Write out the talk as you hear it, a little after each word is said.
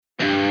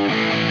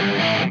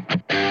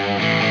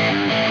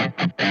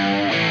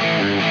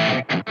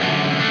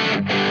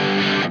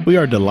We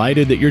are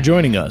delighted that you're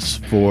joining us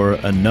for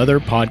another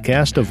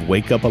podcast of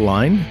Wake Up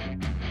Align,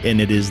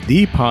 and it is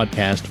the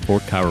podcast for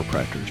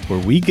chiropractors where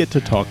we get to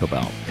talk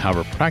about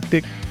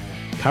chiropractic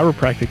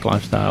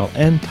lifestyle,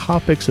 and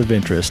topics of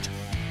interest.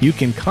 You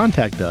can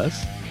contact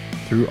us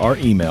through our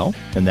email,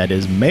 and that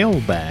is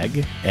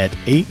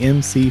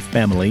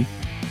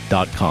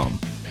mailbag@amcfamily.com.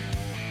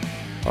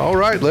 All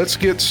right, let's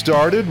get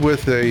started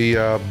with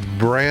a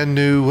brand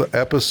new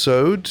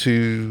episode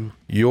to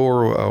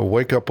your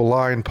Wake Up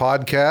Align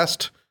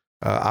podcast.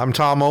 I'm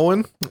Tom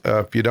Owen.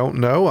 If you don't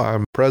know,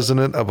 I'm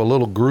president of a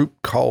little group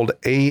called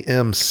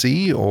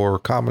AMC, or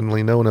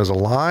commonly known as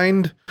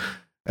Aligned.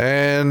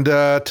 And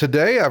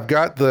today I've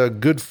got the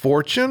good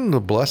fortune,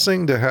 the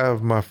blessing to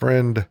have my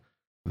friend,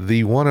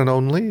 the one and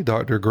only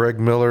Dr.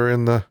 Greg Miller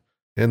in the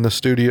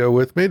studio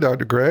with me.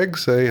 Dr. Greg,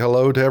 say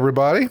hello to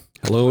everybody.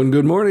 Hello and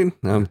good morning.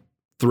 I'm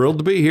thrilled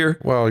to be here.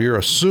 Well, you're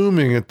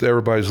assuming that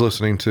everybody's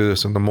listening to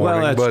this in the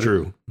morning. Well, that's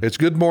true. It's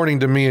good morning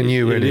to me and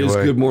you anyway. It is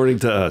good morning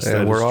to us.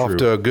 And we're off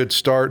to a good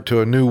start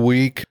to a new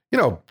week. You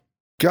know,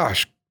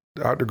 gosh,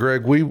 Dr.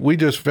 Greg, we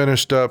just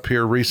finished up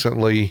here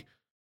recently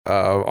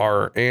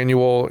our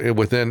annual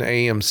within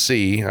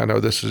AMC. I know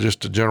this is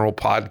just a general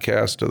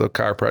podcast of the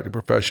chiropractic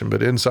profession,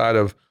 but inside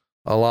of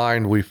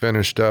Aligned, we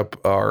finished up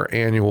our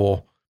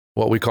annual,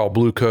 what we call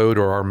Blue Code,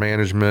 or our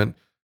management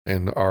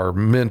and our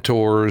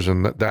mentors,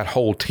 and that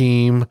whole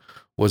team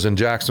was in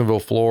Jacksonville,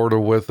 Florida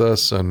with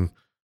us. And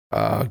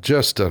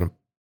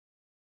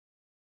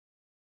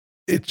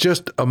it's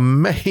just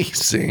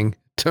amazing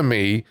to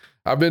me.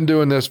 I've been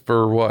doing this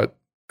for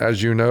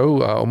as you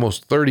know,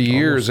 almost 30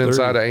 years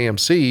inside of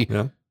AMC.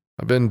 Yeah.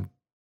 I've been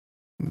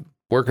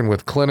working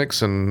with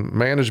clinics and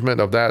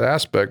management of that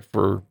aspect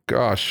for,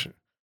 gosh,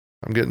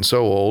 I'm getting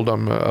so old.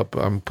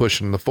 I'm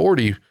pushing the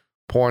 40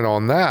 point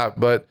on that,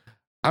 but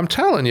I'm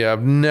telling you,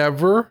 I've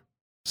never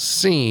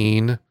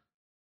seen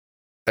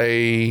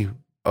a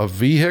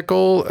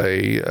vehicle,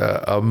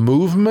 a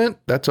movement,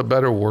 that's a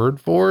better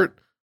word for it,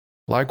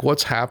 like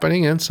what's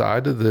happening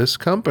inside of this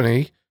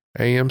company,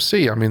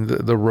 AMC. I mean,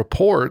 the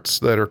reports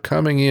that are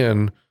coming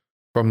in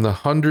from the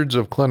hundreds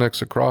of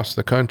clinics across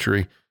the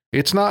country,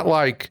 it's not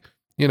like,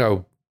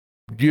 you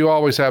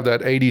always have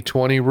that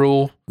 80-20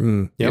 rule.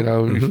 Yep.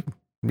 If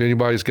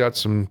anybody's got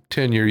some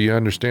tenure, you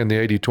understand the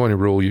 80-20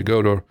 rule. You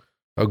go to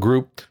a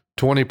group,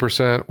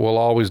 20% will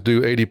always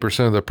do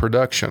 80% of the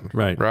production.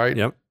 Right?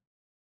 Yep.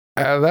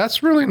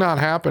 That's really not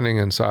happening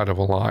inside of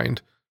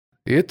Aligned.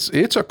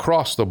 It's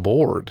across the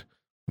board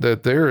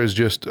that there is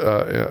just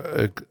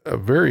a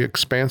very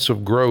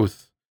expansive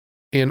growth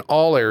in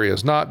all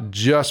areas, not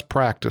just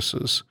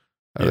practices.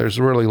 There's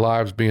really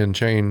lives being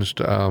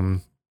changed.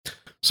 I'm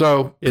just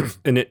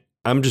going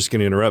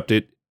to interrupt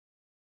it.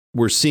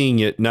 We're seeing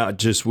it not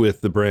just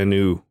with the brand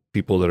new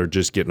people that are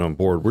just getting on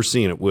board. We're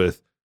seeing it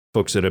with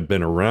folks that have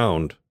been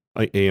around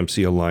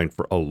AMC Aligned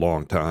for a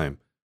long time.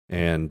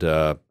 And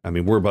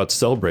we're about to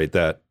celebrate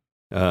that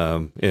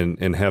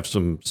and have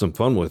some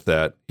fun with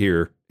that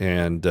here.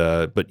 And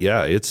but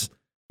yeah, it's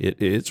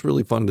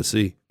really fun to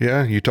see.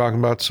 Yeah, you talking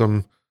about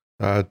some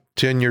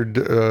tenured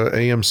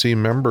AMC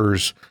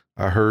members.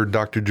 I heard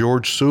Dr.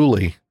 George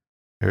Suley.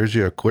 There's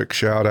you a quick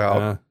shout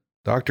out.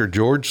 Dr.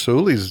 George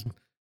Suley's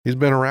he's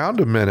been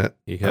around a minute.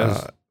 He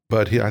has.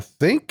 But I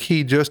think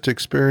he just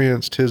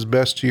experienced his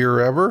best year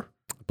ever.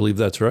 I believe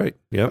that's right.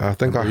 Yeah, I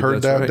think I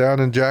heard that down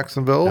in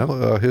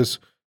Jacksonville. Yep.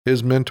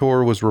 His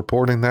mentor was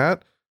reporting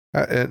that.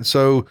 And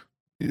so,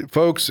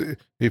 folks,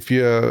 if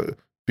you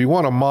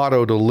want a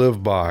motto to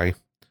live by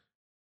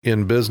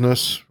in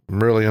business,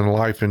 really in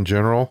life in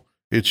general,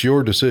 it's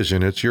your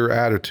decision. It's your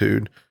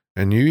attitude.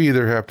 And you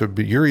either have to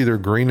be, you're either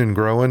green and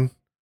growing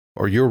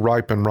or you're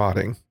ripe and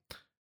rotting.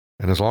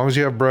 And as long as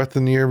you have breath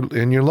in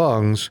your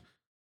lungs,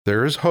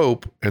 there is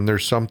hope and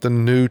there's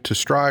something new to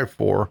strive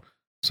for.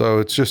 So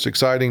it's just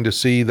exciting to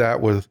see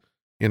that with,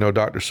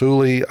 Dr.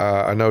 Suley.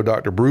 I know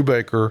Dr.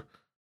 Brubaker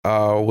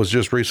was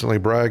just recently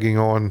bragging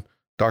on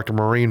Dr.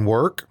 Marine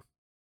work.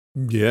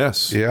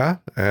 Yes. Yeah.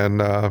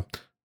 And a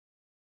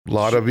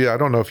lot of you, I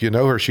don't know if you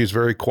know her, she's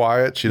very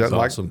quiet. She doesn't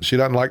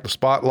like the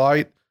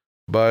spotlight,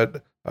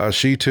 but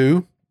she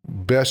too,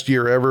 best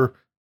year ever,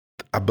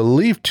 I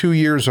believe 2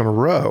 years in a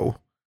row.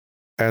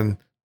 And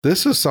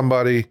this is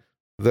somebody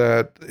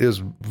that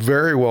is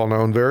very well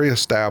known, very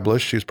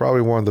established. She's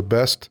probably one of the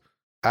best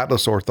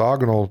Atlas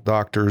orthogonal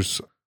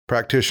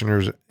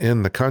practitioners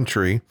in the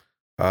country.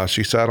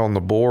 She sat on the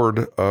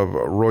board of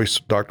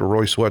Dr.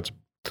 Roy Sweat's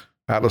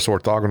Atlas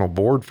orthogonal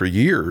board for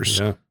years.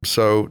 Yeah.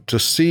 So to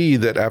see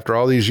that after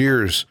all these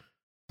years,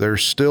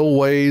 there's still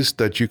ways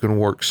that you can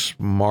work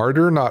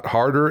smarter, not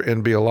harder,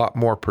 and be a lot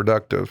more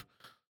productive.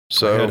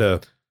 So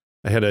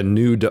I had a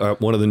new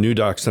one of the new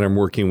docs that I'm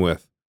working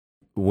with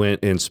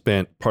went and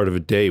spent part of a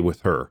day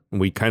with her.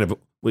 And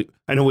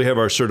I know we have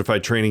our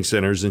certified training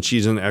centers, and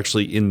she's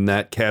actually in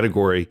that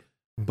category,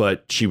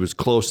 but she was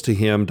close to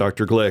him,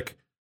 Dr. Glick,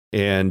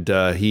 and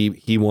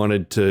he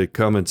wanted to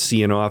come and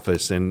see an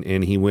office,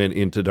 and he went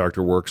into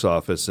Dr. Work's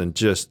office, and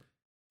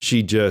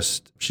she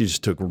just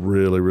took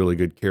really, really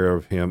good care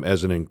of him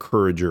as an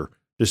encourager,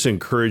 just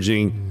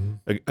encouraging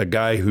a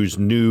guy who's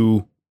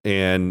new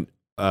and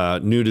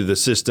new to the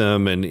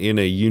system and in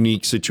a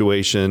unique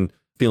situation,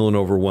 feeling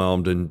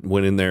overwhelmed, and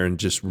went in there and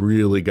just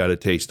really got a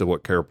taste of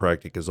what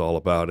chiropractic is all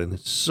about. And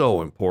it's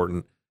so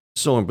important.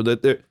 So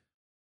important that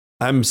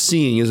I'm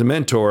seeing, as a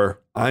mentor,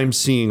 I'm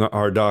seeing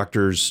our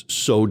doctors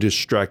so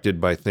distracted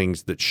by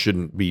things that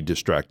shouldn't be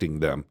distracting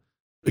them.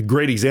 A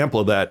great example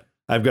of that,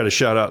 I've got a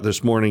shout out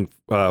this morning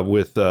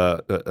with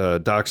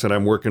docs that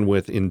I'm working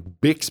with in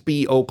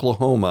Bixby,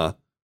 Oklahoma,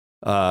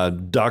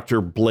 Dr.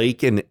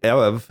 Blake and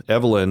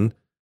Evelyn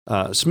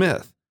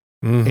Smith.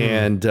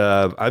 And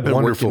I've been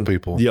wonderful working,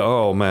 people. Yeah,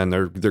 oh man,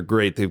 they're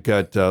great. They've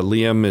got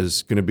Liam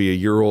is going to be a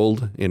year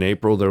old in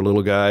April. Their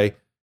little guy,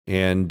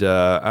 and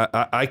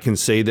I can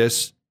say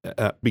this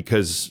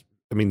because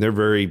I mean they're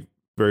very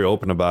very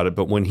open about it.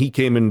 But when he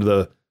came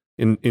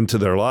into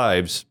their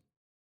lives,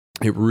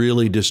 it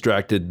really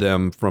distracted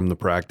them from the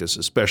practice,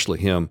 especially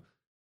him.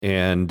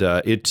 And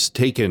it's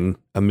taken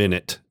a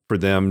minute for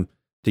them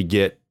to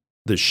get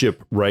the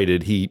ship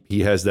righted. He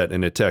has that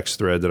in a text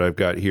thread that I've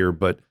got here,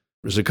 but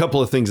there's a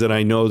couple of things that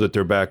I know that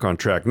they're back on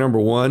track. Number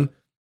one,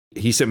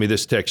 he sent me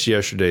this text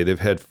yesterday. They've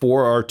had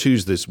 4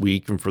 R2s this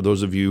week. And for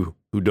those of you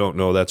who don't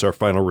know, that's our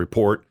final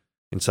report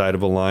inside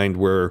of Aligned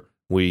where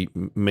we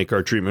make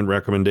our treatment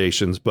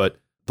recommendations. But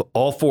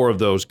all 4 of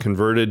those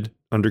converted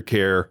under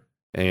care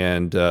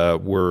and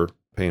were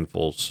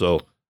painful.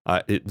 So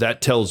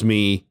that tells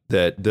me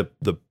that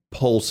the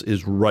pulse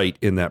is right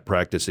in that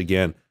practice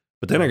again.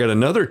 But then I got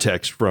another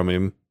text from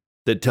him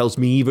that tells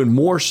me even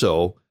more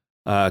so,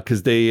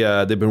 because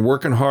they've been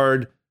working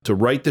hard to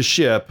right the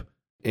ship,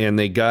 and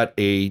they got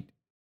a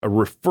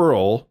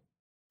referral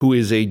who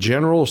is a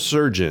general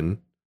surgeon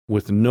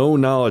with no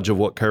knowledge of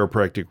what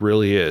chiropractic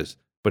really is,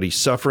 but he's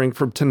suffering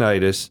from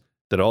tinnitus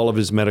that all of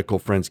his medical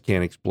friends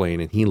can't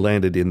explain, and he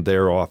landed in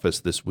their office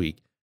this week.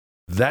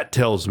 That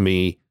tells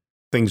me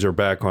things are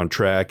back on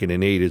track, and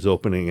Innate is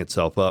opening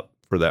itself up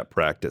for that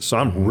practice. So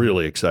I'm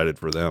really excited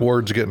for them.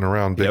 Word's getting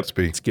around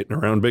Bixby. Yep, it's getting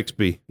around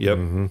Bixby. Yep.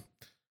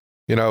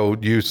 You know,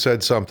 you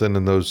said something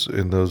in those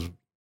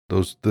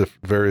the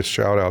various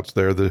shout outs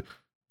there, the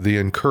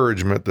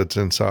encouragement that's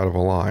inside of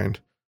Aligned,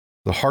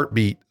 the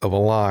heartbeat of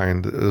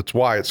Aligned. That's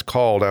why it's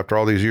called, after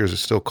all these years,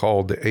 it's still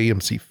called the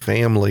AMC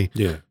family.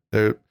 Yeah.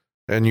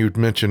 And you'd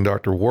mentioned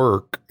Dr.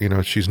 Work, you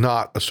know, she's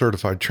not a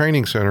certified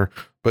training center,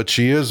 but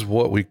she is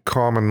what we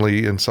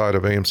commonly inside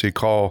of AMC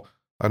call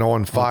an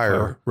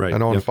on-fire, right.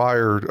 an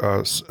on-fire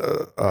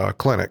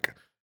clinic.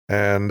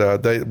 And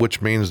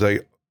which means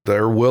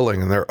they're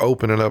willing and they're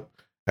opening up.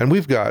 And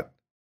we've got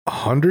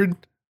 100.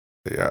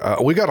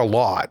 We got a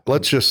lot.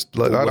 Let's just,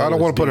 I don't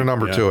want to put a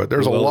number to it.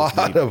 There's a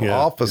lot of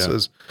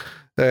offices.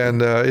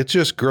 And it's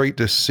just great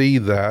to see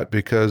that,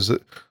 because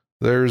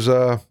there's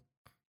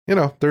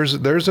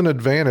there's an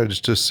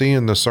advantage to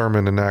seeing the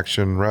sermon in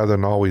action rather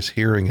than always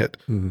hearing it.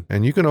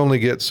 And you can only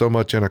get so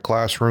much in a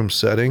classroom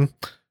setting.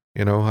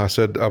 You know,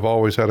 I've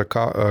always had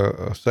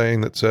a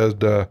saying that says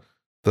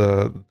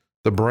the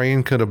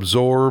brain can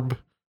absorb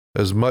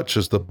as much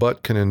as the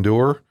butt can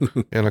endure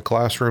in a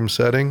classroom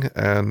setting.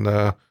 And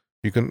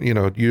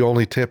you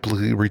only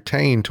typically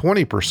retain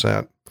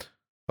 20%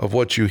 of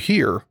what you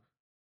hear,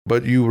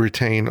 but you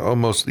retain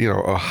almost,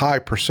 a high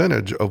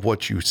percentage of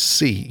what you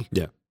see.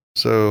 Yeah.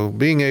 So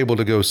being able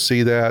to go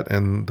see that,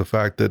 and the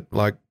fact that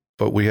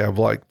but we have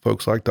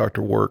folks like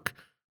Dr. Work,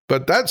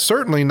 but that's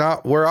certainly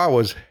not where I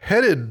was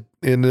headed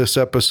in this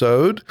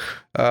episode.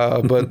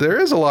 But there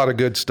is a lot of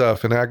good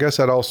stuff. And I guess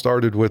that all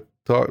started with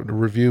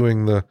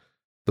reviewing the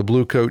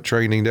Blue Coat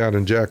training down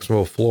in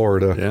Jacksonville,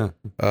 Florida.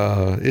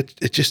 Yeah.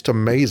 It's just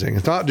amazing.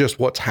 It's not just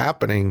what's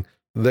happening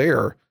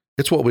there.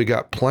 It's what we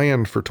got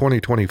planned for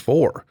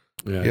 2024.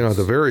 Yeah,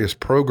 the various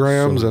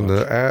programs and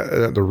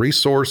the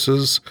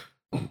resources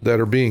that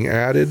are being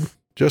added,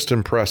 just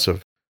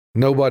impressive.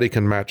 Nobody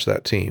can match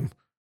that team,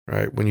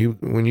 right? When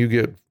you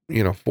get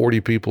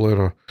 40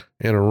 people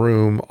in a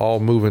room all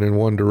moving in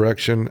one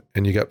direction,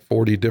 and you got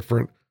 40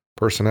 different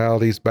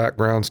personalities,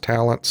 backgrounds,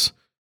 talents,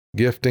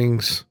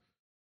 giftings,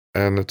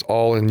 and it's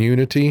all in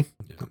unity.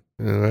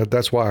 Yeah.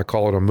 That's why I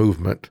call it a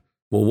movement.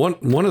 Well,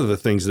 one of the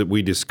things that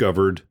we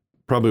discovered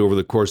probably over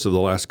the course of the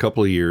last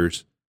couple of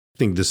years, I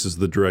think this is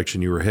the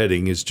direction you were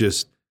heading, is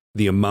just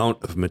the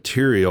amount of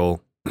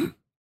material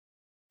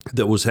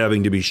that was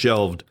having to be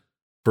shelved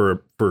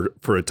for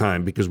a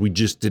time, because we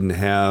just didn't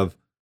have,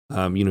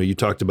 you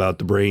talked about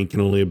the brain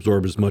can only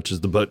absorb as much as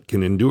the butt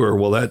can endure.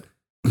 Well, that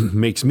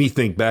makes me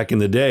think back in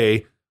the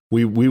day,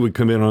 we would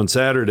come in on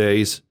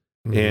Saturdays,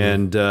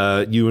 and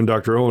you and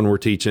Dr. Owen were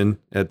teaching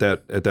at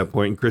that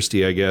point, and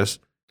Christy, I guess,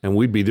 and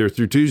we'd be there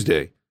through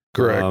Tuesday.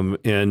 Correct.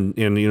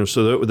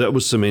 So that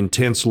was some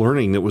intense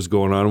learning that was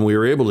going on, and we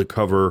were able to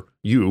cover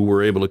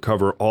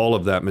all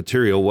of that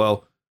material.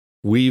 Well,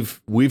 we've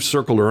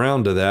circled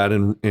around to that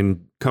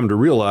and come to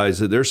realize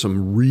that there's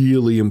some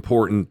really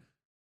important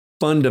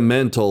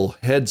fundamental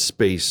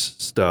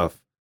headspace stuff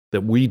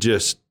that we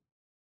just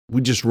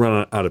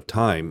run out of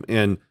time.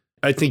 And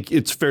I think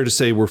it's fair to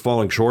say we're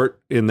falling short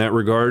in that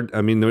regard.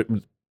 I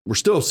mean, we're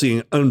still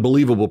seeing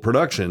unbelievable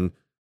production,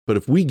 But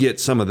if we get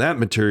some of that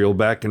material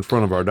back in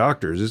front of our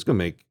doctors, it's going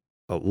to make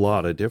a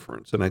lot of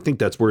difference. And I think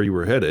that's where you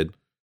were headed.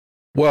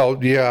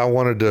 Well, yeah, I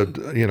wanted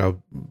to,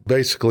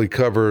 basically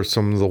cover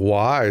some of the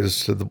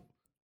whys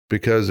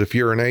because if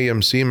you're an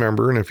AMC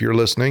member and if you're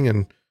listening,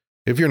 and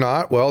if you're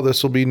not, well,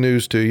 this will be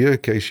news to you in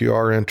case you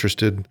are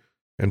interested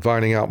in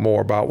finding out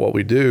more about what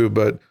we do.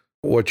 But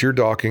what you're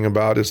talking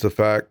about is the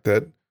fact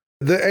that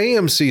the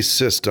AMC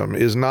system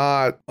is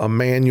not a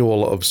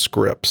manual of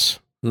scripts.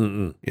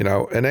 Mm-mm.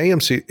 An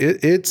AMC,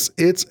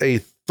 it's a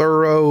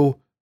thorough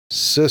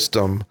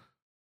system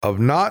of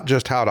not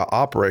just how to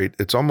operate.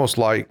 It's almost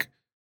like,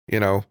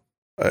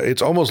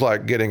 it's almost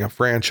like getting a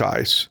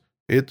franchise.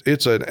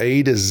 It's an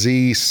A to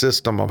Z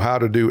system of how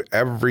to do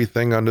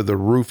everything under the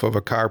roof of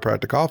a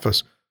chiropractic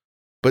office.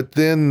 But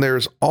then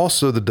there's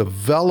also the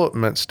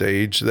development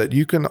stage that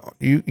you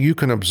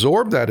can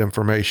absorb that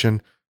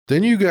information.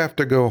 Then you have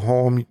to go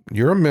home.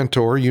 You're a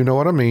mentor. You know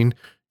what I mean?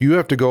 You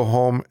have to go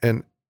home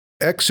and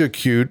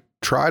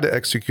try to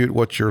execute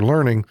what you're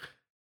learning.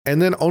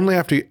 And then only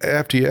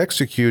after you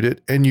execute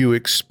it and you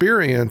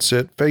experience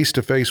it face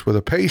to face with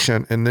a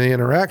patient and the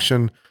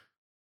interaction,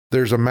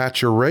 there's a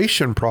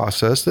maturation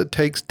process that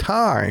takes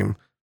time,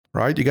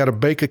 right? You got to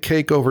bake a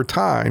cake over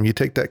time. You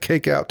take that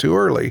cake out too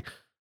early.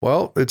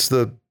 Well, it's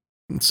the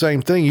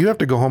same thing. You have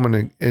to go home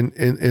and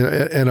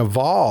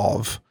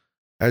evolve.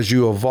 As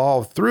you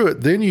evolve through it,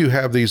 then you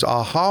have these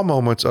aha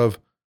moments of,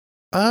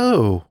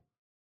 oh,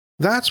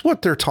 that's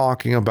what they're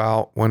talking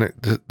about when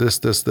this.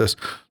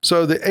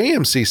 So the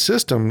AMC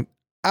system,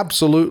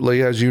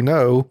 absolutely, as you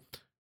know,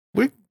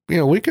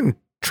 we can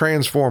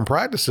transform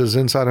practices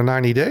inside of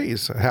 90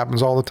 days. It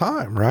happens all the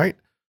time, right?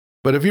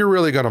 But if you're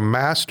really going to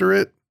master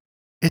it,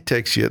 it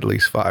takes you at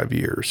least 5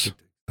 years.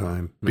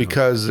 Time.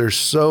 Because there's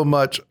so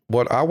much,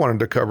 what I wanted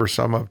to cover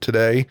some of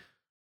today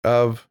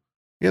of,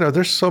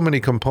 there's so many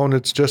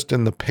components just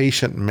in the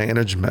patient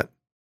management.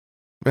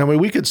 I mean,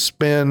 we could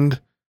spend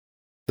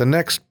the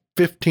next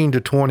 15 to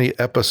 20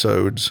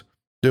 episodes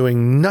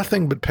doing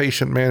nothing but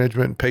patient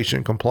management and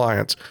patient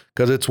compliance,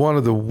 because it's one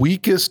of the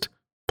weakest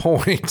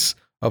points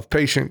of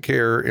patient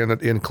care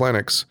in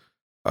clinics,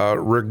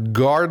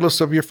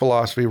 regardless of your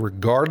philosophy,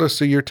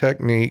 regardless of your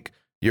technique,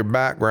 your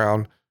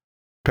background.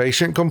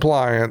 Patient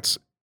compliance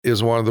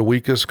is one of the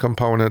weakest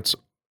components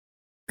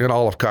in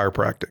all of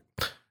chiropractic.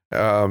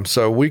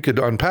 So we could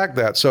unpack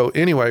that. So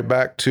anyway,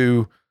 back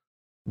to,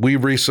 we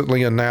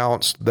recently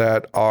announced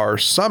that our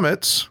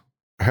summits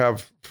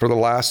have, for the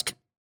last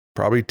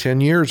probably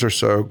 10 years or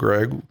so,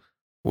 Greg,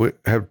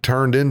 have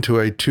turned into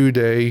a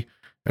 2-day.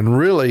 And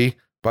really,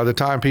 by the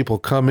time people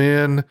come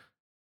in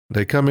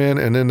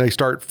and then they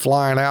start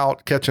flying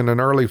out, catching an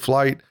early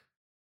flight,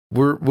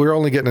 we're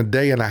only getting a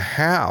day and a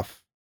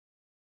half,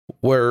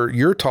 where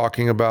you're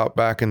talking about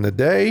back in the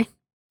day.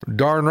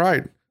 Darn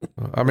right.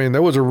 I mean,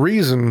 there was a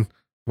reason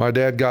my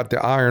dad got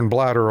the Iron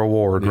Bladder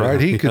Award, right?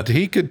 He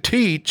could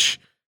teach,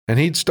 and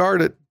he'd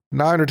start at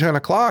 9 or 10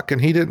 o'clock,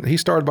 and he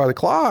started by the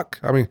clock.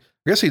 I mean,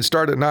 I guess he'd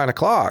start at 9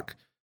 o'clock,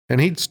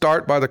 and he'd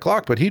start by the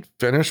clock, but he'd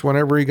finish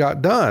whenever he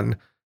got done.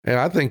 And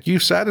I think you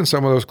sat in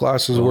some of those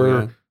classes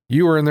where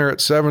you were in there at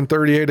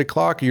 7:30, 8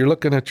 o'clock. You're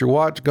looking at your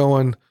watch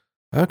going,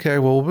 okay,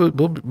 well,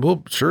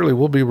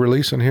 we'll be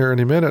releasing here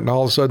any minute. And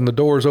all of a sudden the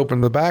doors open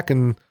in the back,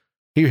 and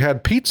he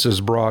had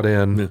pizzas brought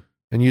in. Yeah.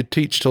 And you'd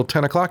teach till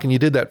 10 o'clock, and you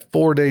did that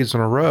 4 days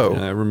in a row.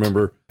 Yeah, I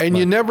remember. And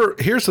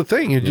here's the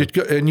thing,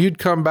 you'd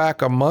come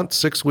back a month,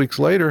 6 weeks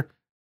later,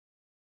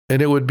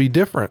 and it would be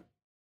different,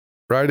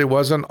 right? It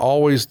wasn't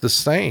always the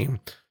same.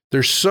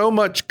 There's so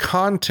much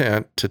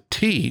content to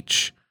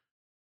teach,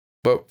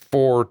 but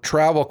for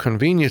travel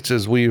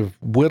conveniences, we've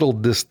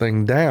whittled this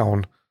thing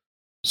down.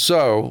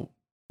 So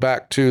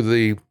back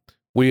to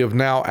we have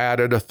now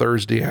added a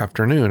Thursday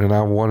afternoon, and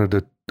I wanted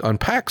to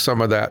unpack some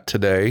of that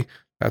today.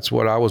 That's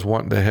what I was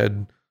wanting to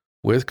head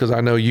with, because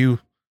I know you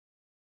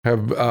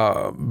have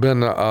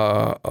been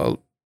a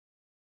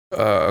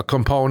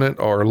component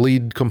or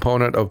lead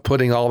component of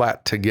putting all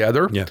that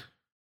together. Yeah.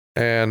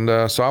 And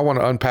so I want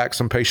to unpack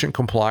some patient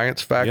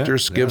compliance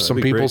factors, give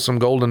some people some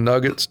golden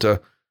nuggets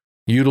to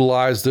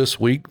utilize this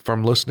week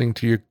from listening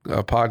to your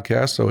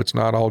podcast. So it's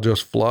not all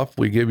just fluff.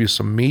 We give you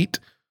some meat.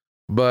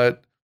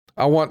 But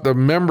I want the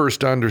members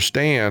to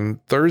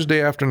understand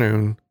Thursday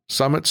afternoon,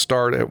 summits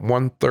start at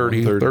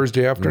 1:30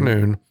 Thursday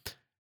afternoon. Mm-hmm.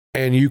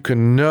 And you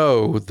can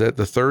know that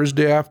the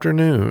Thursday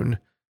afternoon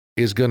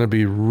is going to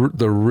be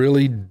the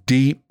really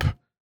deep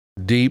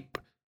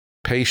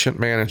patient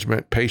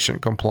management,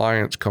 patient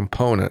compliance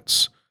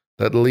components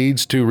that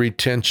leads to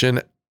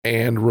retention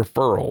and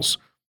referrals.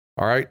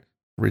 All right.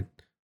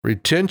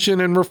 Retention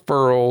and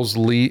referrals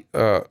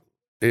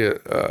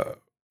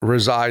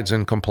resides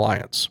in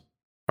compliance.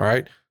 All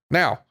right.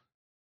 Now,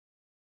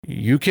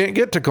 you can't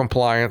get to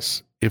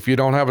compliance if you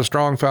don't have a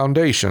strong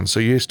foundation. So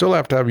you still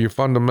have to have your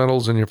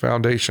fundamentals and your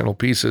foundational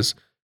pieces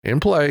in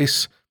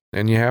place,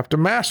 and you have to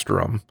master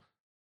them.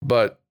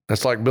 But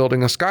it's like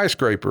building a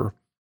skyscraper.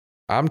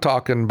 I'm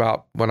talking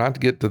about when I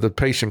get to the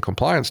patient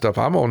compliance stuff,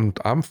 I'm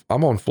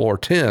on floor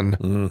 10,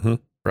 mm-hmm.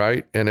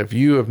 right? And if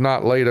you have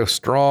not laid a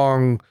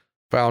strong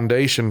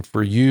foundation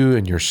for you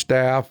and your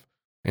staff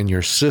and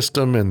your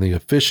system and the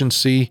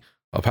efficiency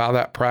of how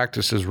that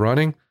practice is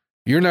running,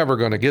 you're never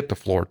going to get to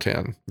floor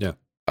 10. Yeah.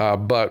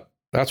 But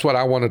that's what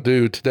I want to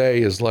do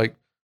today is like,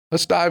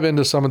 let's dive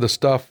into some of the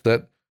stuff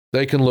that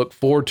they can look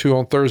forward to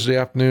on Thursday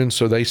afternoon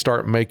so they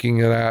start making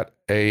that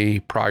a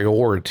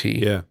priority.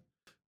 Yeah.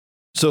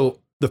 So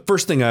the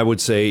first thing I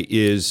would say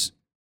is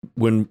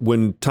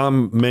when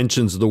Tom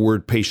mentions the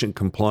word patient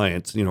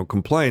compliance,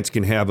 compliance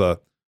can have a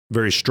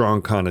very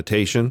strong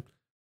connotation.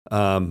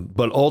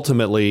 But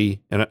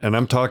ultimately, and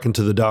I'm talking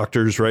to the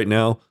doctors right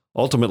now,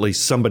 ultimately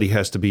somebody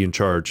has to be in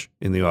charge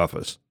in the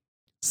office.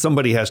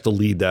 Somebody has to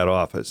lead that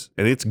office,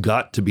 and it's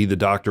got to be the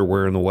doctor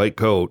wearing the white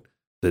coat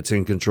that's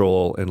in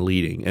control and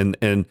leading.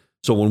 And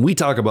so when we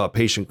talk about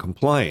patient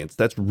compliance,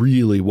 that's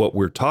really what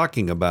we're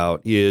talking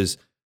about, is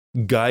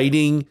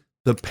guiding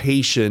the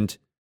patient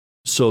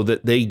so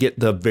that they get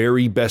the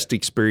very best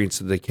experience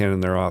that they can in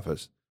their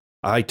office.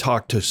 I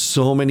talk to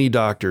so many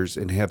doctors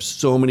and have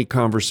so many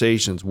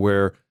conversations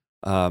where,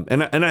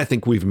 and I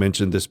think we've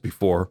mentioned this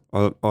before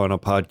on a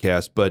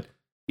podcast, but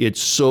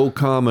it's so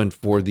common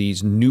for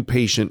these new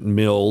patient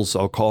mills,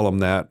 I'll call them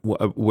that,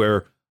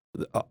 where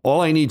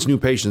all I need is new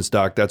patients,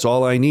 doc. That's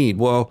all I need.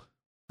 Well,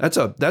 that's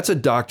a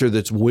doctor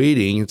that's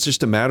waiting. It's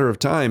just a matter of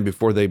time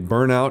before they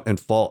burn out and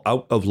fall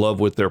out of love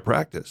with their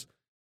practice.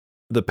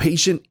 The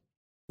patient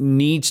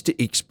needs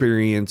to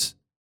experience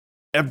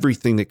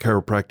everything that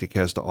chiropractic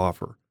has to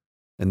offer.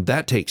 And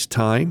that takes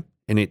time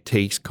and it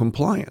takes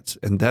compliance.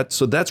 And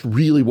that's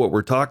really what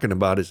we're talking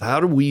about, is how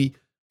do we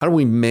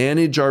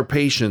manage our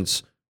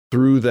patients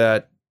through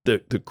the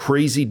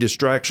crazy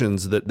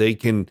distractions that they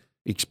can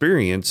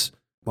experience.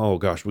 Oh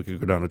gosh, we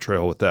could go down a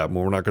trail with that, but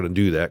we're not going to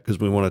do that because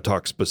we want to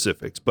talk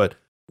specifics. But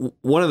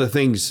one of the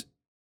things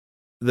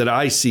that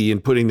I see in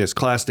putting this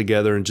class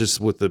together, and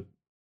just with the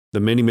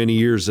many, many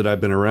years that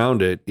I've been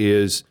around it,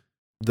 is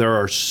there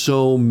are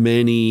so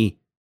many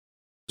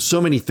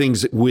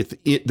things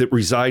that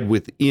reside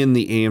within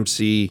the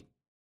AMC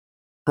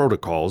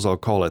protocols, I'll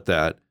call it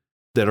that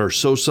are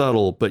so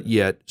subtle, but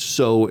yet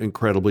so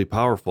incredibly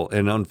powerful.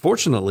 And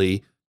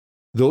unfortunately,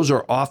 those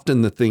are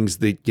often the things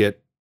that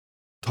get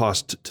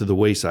tossed to the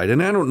wayside.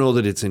 And I don't know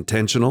that it's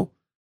intentional.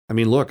 I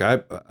mean, look,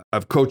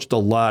 I've coached a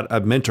lot,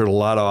 I've mentored a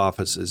lot of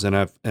offices, and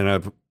I've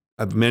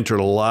mentored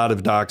a lot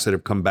of docs that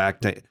have come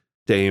back to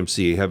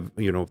AMC, have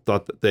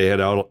thought that they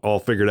had all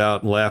figured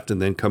out and left, and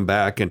then come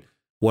back. And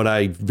what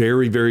I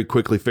very, very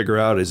quickly figure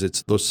out is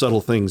it's those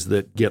subtle things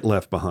that get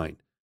left behind.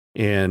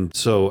 And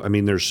so, I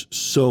mean, there's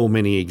so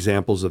many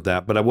examples of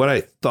that. But what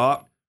I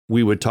thought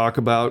we would talk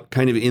about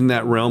kind of in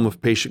that realm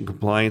of patient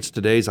compliance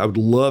today is I would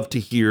love to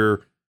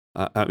hear,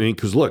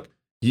 because look,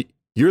 you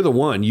were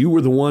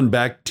the one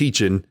back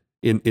teaching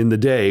in the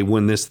day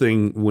when this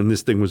thing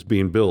was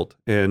being built,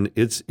 and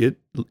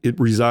it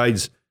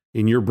resides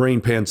in your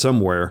brain pan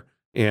somewhere.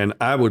 And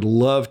I would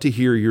love to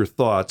hear your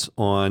thoughts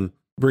on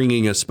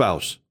bringing a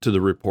spouse to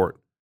the report.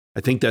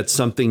 I think that's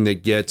something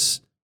that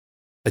gets,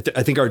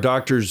 I think our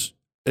doctors,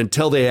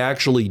 until they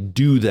actually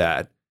do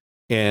that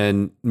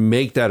and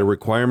make that a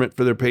requirement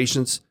for their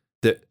patients,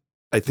 that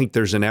I think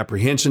there's an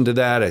apprehension to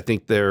that. I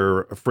think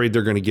they're afraid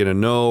they're going to get a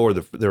no, or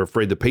they're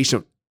afraid the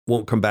patient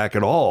won't come back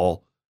at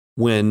all,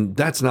 when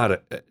that's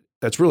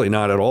really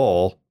not at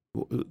all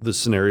the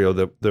scenario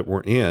that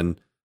we're in.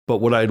 But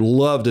what I'd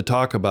love to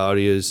talk about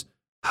is,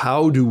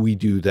 how do we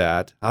do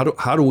that?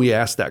 How do we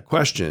ask that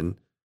question?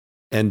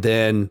 And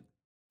then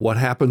what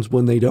happens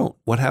when they don't?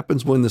 What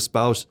happens when the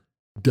spouse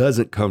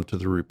doesn't come to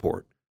the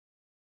report?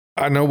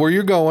 I know where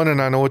you're going,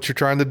 and I know what you're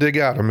trying to dig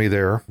out of me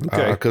there.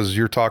 Okay. Because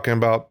you're talking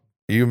about,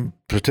 you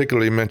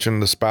particularly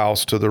mentioned the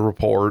spouse to the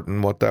report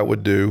and what that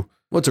would do.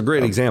 Well, it's a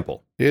great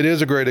example. It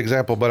is a great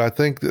example, but I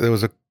think that there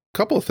was a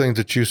couple of things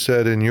that you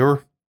said in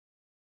your,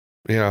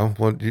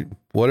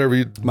 whatever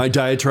you... My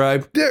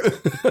diatribe? Yeah.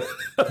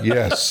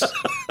 Yes.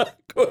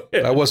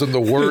 That wasn't the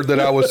word that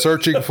I was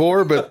searching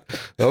for, but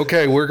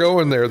okay, we're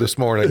going there this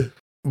morning.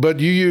 But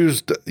you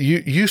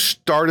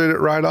started it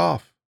right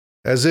off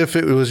as if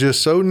it was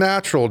just so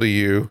natural to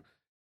you.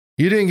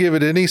 You didn't give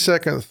it any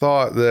second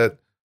thought that,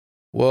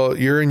 well,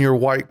 you're in your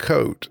white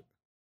coat.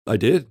 I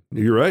did.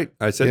 You're right.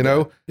 I said,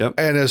 Yep.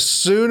 And as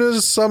soon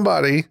as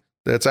somebody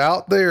that's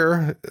out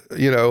there,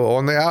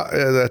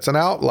 that's an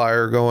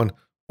outlier going,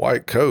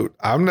 white coat,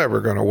 I'm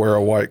never going to wear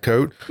a white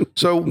coat.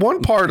 So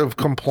one part of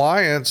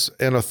compliance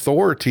and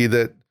authority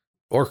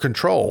or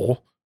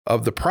control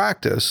of the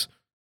practice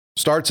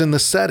starts in the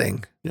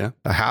setting. Yeah.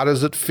 How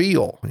does it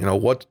feel?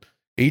 What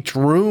each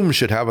room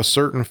should have a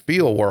certain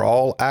feel. We're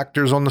all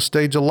actors on the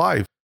stage of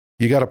life.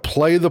 You got to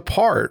play the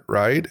part,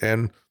 right?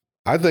 And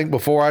I think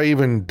before I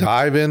even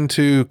dive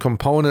into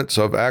components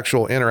of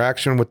actual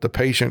interaction with the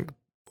patient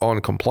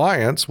on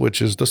compliance,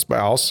 which is the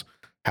spouse,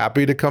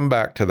 happy to come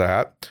back to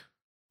that.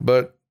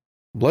 But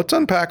let's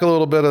unpack a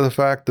little bit of the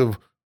fact of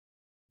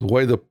the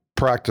way the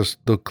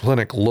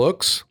clinic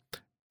looks,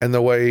 and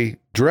the way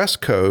dress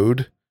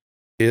code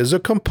is a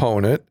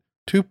component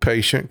to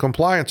patient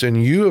compliance.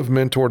 And you have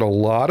mentored a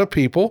lot of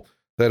people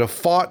that have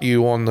fought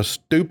you on the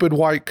stupid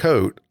white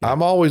coat.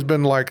 I'm always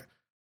been like,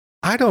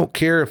 I don't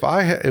care if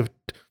if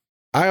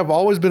I have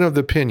always been of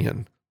the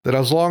opinion that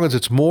as long as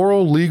it's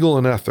moral, legal,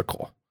 and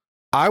ethical,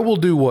 I will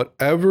do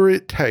whatever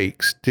it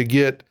takes to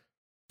get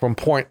from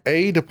point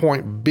A to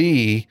point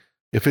B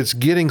if it's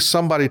getting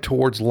somebody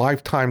towards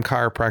lifetime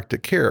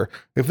chiropractic care.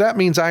 If that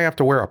means I have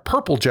to wear a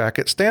purple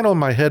jacket, stand on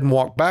my head and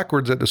walk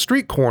backwards at the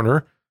street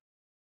corner,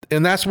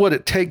 and that's what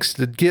it takes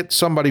to get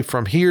somebody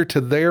from here to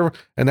there,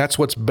 and that's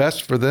what's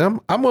best for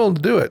them, I'm willing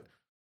to do it.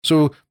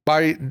 So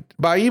by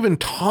even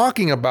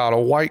talking about a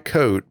white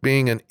coat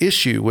being an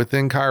issue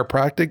within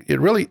chiropractic, it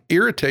really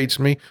irritates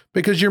me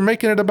because you're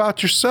making it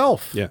about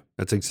yourself. Yeah,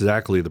 that's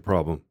exactly the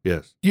problem.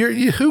 Yes.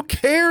 Who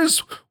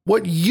cares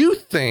what you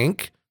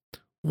think?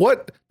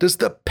 What does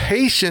the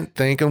patient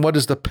think and what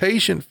does the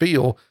patient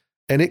feel?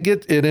 And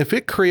if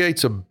it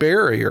creates a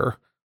barrier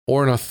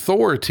or an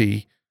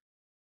authority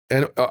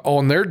and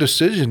on their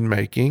decision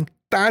making,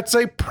 that's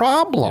a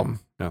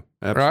problem. Yeah,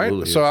 absolutely.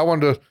 Right? So I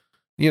wanted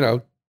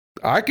to,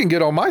 I can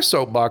get on my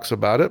soapbox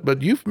about it,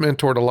 but you've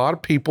mentored a lot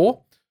of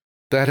people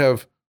that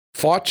have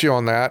fought you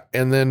on that.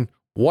 And then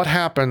what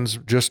happens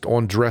just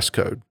on dress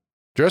code?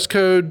 Dress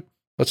code,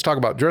 let's talk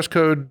about dress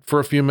code for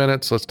a few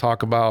minutes. Let's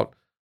talk about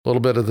a little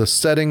bit of the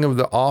setting of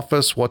the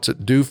office. What's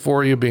it do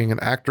for you being an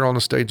actor on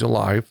the stage of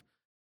life?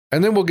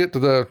 And then we'll get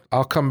to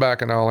I'll come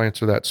back and I'll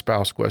answer that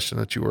spouse question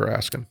that you were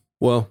asking.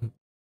 Well,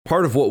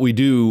 part of what we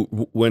do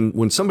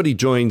when somebody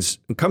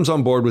comes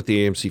on board with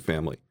the AMC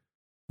family,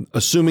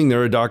 assuming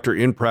they're a doctor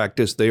in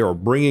practice, they are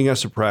bringing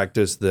us a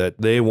practice that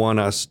they want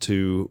us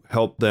to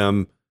help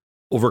them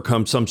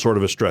overcome some sort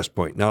of a stress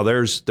point. Now,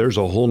 there's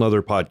a whole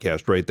nother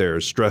podcast right there,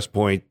 a stress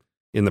point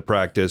in the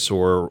practice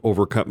or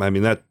overcome. I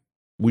mean, that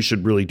we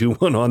should really do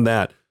one on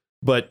that.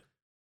 But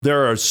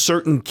there are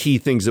certain key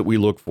things that we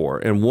look for.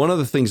 And one of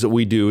the things that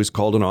we do is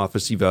called an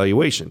office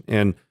evaluation.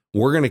 And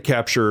we're going to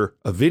capture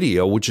a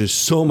video, which is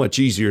so much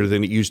easier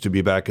than it used to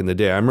be back in the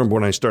day. I remember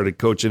when I started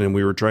coaching and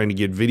we were trying to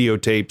get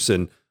videotapes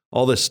and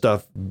all this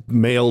stuff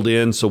mailed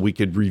in so we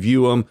could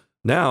review them.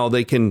 Now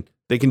they can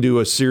do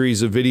a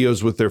series of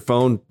videos with their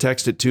phone,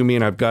 text it to me,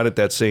 and I've got it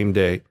that same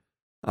day.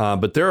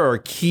 But there are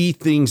key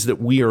things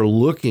that we are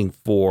looking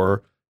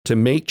for to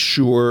make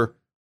sure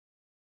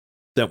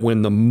that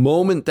when the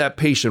moment that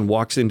patient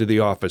walks into the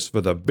office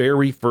for the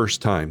very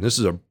first time, this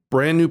is a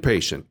brand new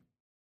patient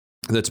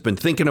that's been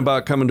thinking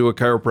about coming to a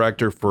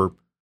chiropractor for,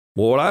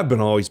 what I've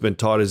always been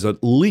taught is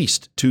at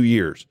least 2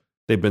 years.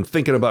 They've been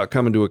thinking about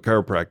coming to a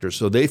chiropractor.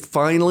 So they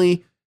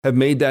finally have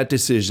made that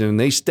decision and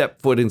they step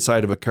foot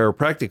inside of a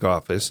chiropractic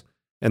office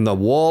and the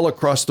wall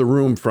across the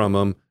room from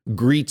them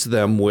greets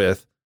them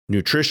with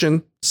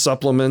nutrition,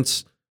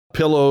 supplements,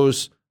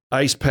 pillows,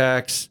 ice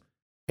packs,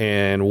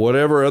 and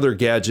whatever other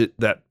gadget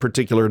that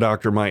particular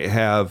doctor might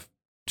have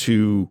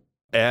to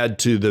add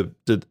to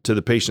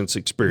the patient's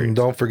experience. And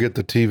don't forget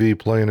the TV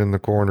playing in the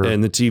corner.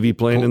 And the TV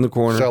playing in the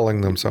corner.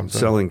 Selling them something.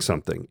 Selling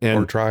something.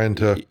 Or trying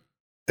to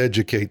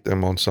educate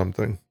them on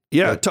something.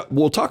 Yeah,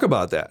 we'll talk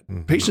about that.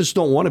 Mm-hmm. Patients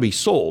don't want to be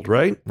sold,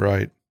 right?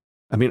 Right.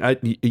 I mean,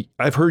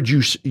 I've heard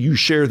you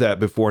share that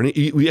before. And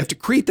we have to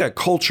create that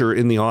culture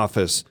in the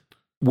office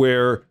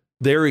where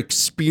they're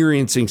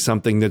experiencing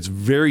something that's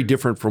very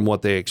different from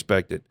what they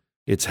expected.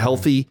 It's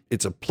healthy.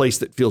 It's a place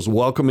that feels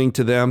welcoming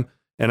to them.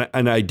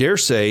 And I dare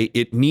say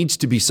it needs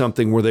to be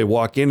something where they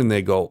walk in and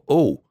they go,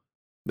 oh,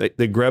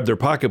 they grab their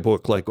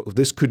pocketbook like, oh,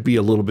 this could be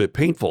a little bit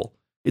painful.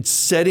 It's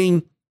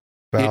setting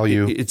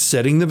value. It's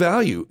setting the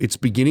value. It's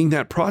beginning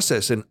that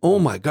process. And oh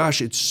my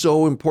gosh, it's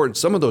so important.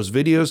 Some of those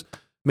videos,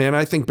 man,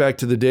 I think back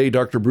to the day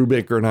Dr.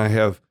 Brubaker and I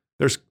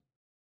there's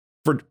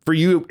for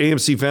you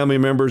AMC family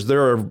members,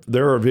 there are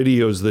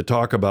videos that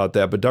talk about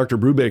that. But Dr.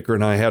 Brubaker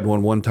and I had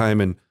one time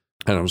in,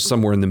 I don't know,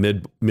 somewhere in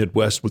the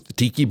Midwest with the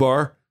tiki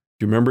bar.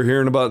 Do you remember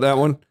hearing about that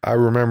one? I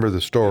remember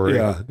the story.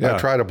 Yeah. I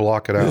try to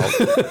block it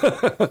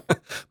out.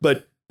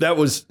 But that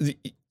was,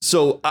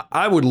 so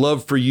I would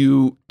love for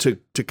you to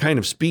kind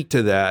of speak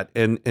to that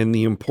and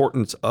the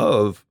importance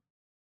of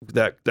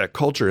that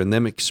culture and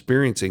them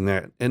experiencing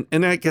that.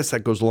 And I guess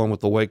that goes along with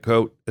the white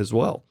coat as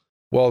well.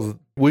 Well,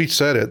 we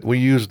said it. We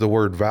used the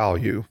word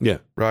value. Yeah.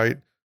 Right?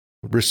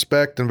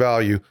 Respect and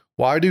value.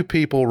 Why do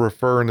people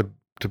refer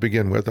to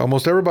begin with?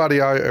 Almost every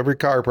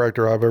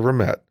chiropractor I've ever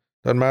met,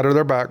 doesn't matter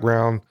their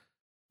background,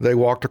 they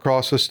walked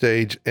across the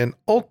stage and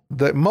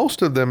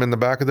most of them in the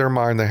back of their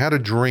mind, they had a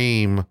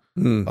dream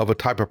of a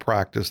type of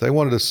practice. They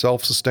wanted a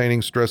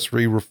self-sustaining,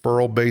 stress-free,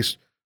 referral-based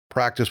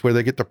practice where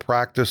they get to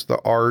practice the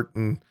art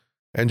and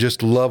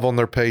just love on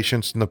their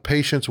patients, and the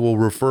patients will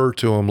refer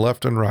to them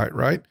left and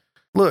right?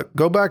 Look,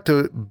 go back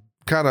to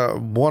kind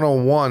of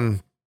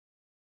 101.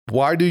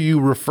 Why do you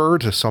refer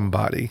to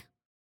somebody,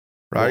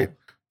 right? Well,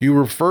 you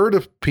refer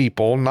to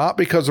people not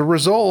because of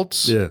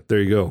results. Yeah, there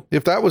you go.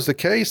 If that was the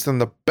case, then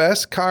the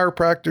best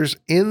chiropractors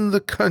in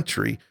the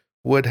country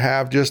would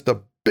have just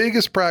the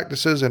biggest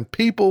practices and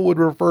people would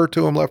refer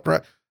to them left and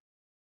right.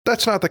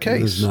 That's not the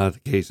case. It's not the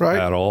case right?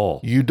 at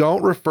all. You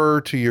don't refer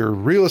to your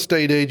real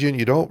estate agent.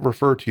 You don't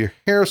refer to your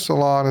hair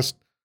salonist.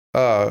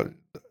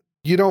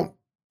 You don't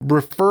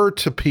refer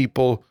to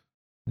people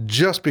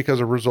just because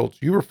of results.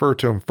 You refer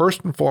to them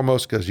first and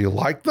foremost because you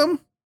like them.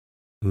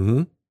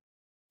 Mm-hmm.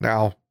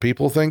 Now,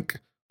 people think,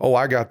 oh,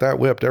 I got that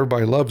whipped.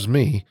 Everybody loves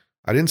me.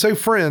 I didn't say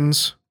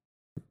friends.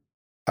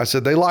 I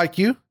said they like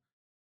you.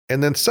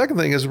 And then second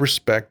thing is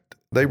respect.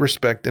 They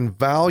respect and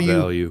value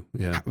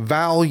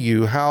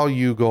how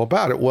you go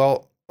about it.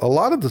 Well, a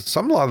lot of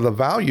the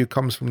value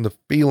comes from the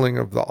feeling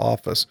of the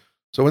office.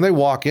 So when they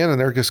walk in and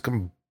they're just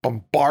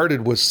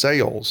bombarded with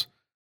sales,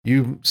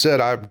 you said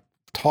I've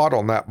taught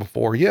on that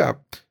before. Yeah,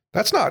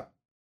 that's not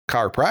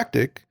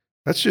chiropractic.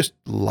 That's just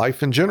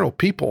life in general.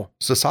 People,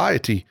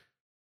 society.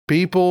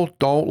 People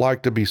don't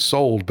like to be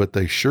sold, but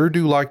they sure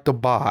do like to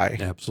buy.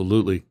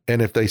 Absolutely.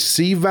 And if they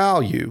see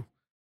value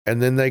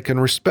and then they can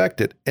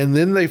respect it, and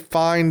then they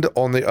find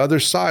on the other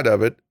side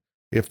of it,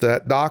 if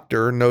that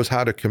doctor knows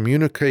how to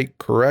communicate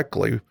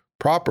correctly,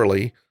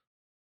 properly,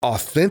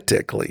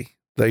 authentically,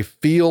 they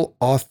feel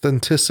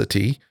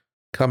authenticity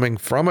coming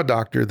from a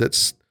doctor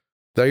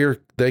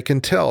they can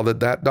tell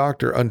that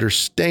doctor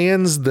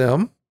understands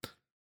them.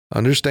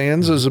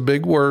 Understands is a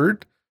big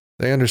word.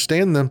 They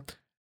understand them.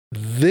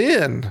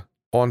 Then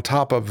on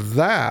top of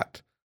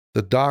that,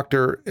 the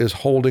doctor is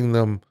holding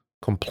them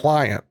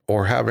compliant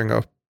or having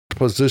a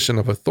position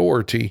of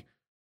authority.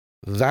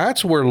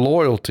 That's where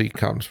loyalty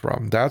comes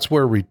from. That's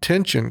where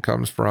retention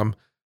comes from.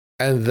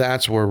 And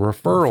that's where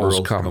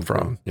referrals come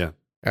from. Yeah.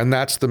 And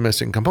that's the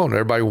missing component.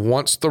 Everybody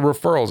wants the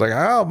referrals. Like,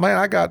 oh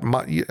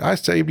man, I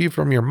saved you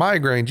from your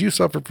migraines. You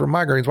suffered from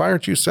migraines. Why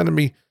aren't you sending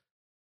me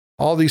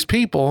all these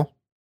people?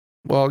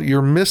 Well,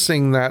 you're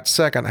missing that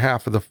second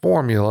half of the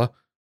formula,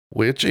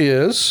 which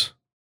is,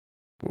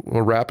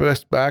 we'll wrap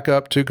it back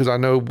up to, because I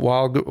know a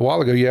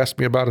while ago you asked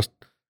me about a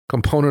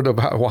component of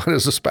why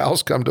does a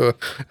spouse come to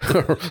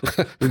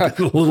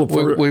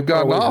we've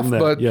gotten off,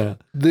 but yeah.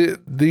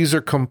 These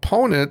are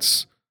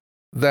components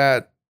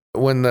that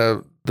when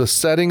the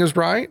setting is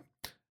right,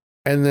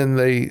 and then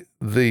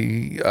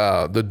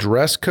the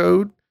dress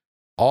code,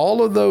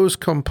 all of those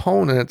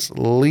components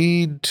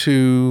lead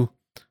to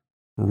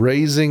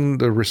raising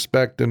the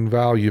respect and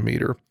value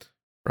meter,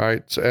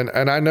 right? So,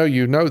 and I know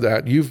you know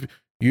that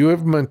you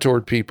have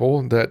mentored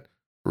people that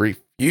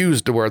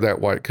refuse to wear that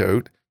white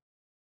coat.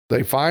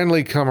 They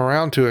finally come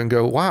around to it and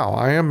go, wow,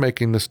 I am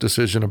making this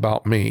decision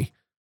about me.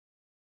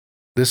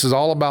 This is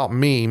all about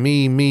me.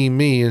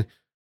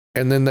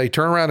 And then they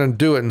turn around and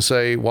do it and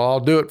say, well, I'll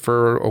do it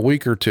for a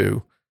week or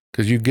two,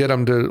 because you get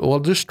them to,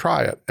 well, just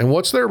try it. And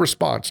what's their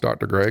response,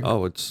 Dr. Greg?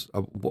 Oh, it's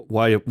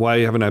why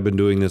haven't I been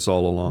doing this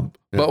all along?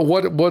 Yeah. But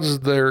what is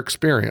their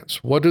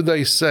experience? What do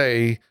they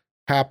say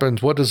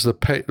happens? What's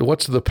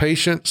the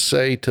patient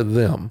say to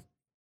them?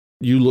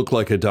 You look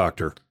like a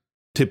doctor,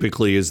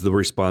 typically, is the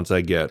response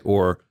I get,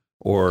 or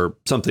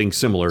something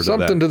similar to that.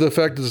 Something to the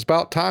effect that it's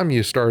about time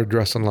you started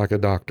dressing like a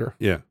doctor.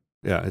 Yeah.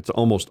 It's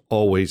almost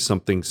always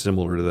something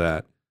similar to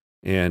that.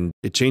 And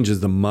it changes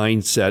the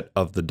mindset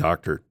of the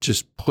doctor.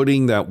 Just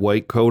putting that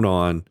white coat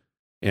on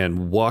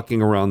and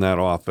walking around that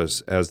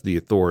office as the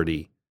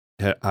authority,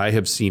 I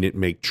have seen it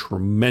make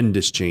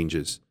tremendous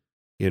changes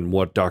in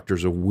what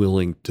doctors are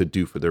willing to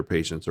do for their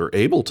patients, or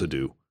able to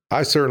do.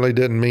 I certainly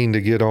didn't mean to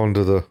get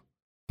onto the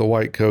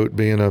white coat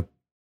being a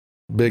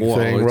big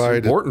thing, it's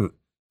right? Important.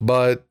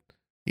 But,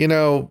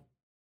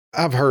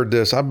 I've heard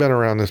this. I've been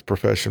around this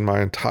profession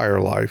my entire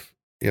life.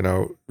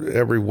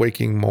 Every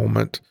waking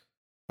moment,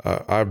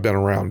 I've been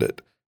around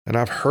it, and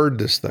I've heard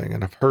this thing,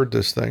 and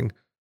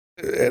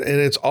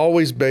it's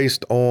always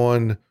based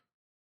on,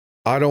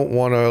 I don't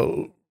want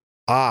to,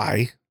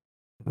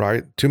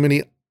 right? Too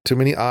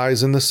many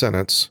I's in the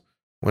sentence.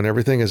 When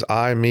everything is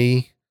I,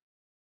 me,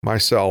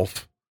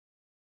 myself,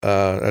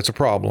 that's a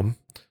problem.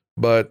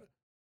 But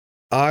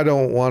I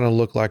don't want to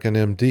look like an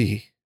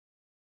MD.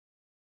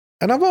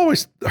 And I've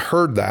always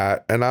heard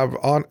that, and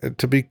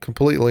to be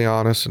completely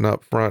honest and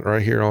upfront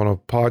right here on a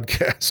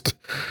podcast,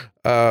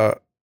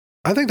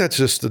 I think that's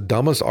just the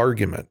dumbest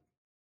argument,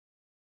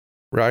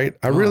 right?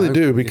 I really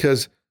do,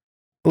 because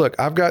look,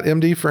 I've got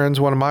MD friends.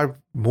 One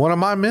of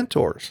my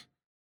mentors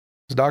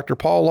is Dr.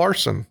 Paul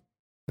Larson.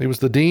 He was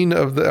the dean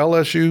of the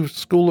LSU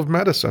School of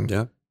Medicine.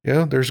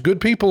 Yeah. There's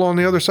good people on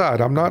the other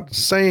side. I'm not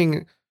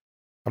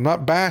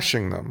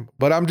bashing them,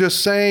 but I'm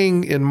just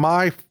saying, in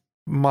my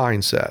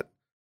mindset,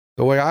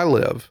 the way I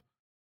live,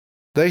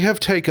 they have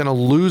taken a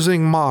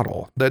losing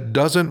model that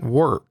doesn't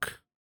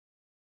work.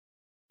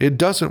 It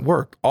doesn't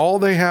work. All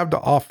they have to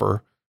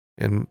offer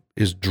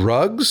is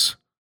drugs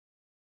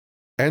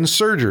and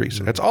surgeries.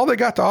 That's all they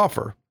got to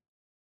offer.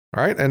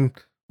 Right? And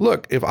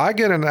look, if I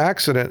get in an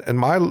accident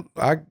and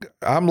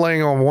I'm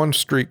laying on one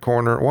side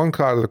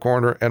of the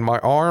corner, and my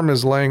arm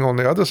is laying on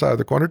the other side of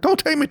the corner, don't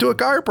take me to a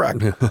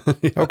chiropractor.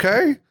 Yeah.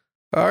 Okay?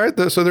 All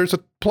right. So there's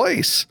a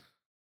place.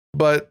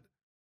 But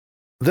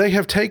they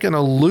have taken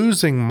a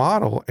losing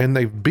model and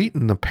they've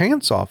beaten the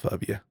pants off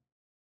of you.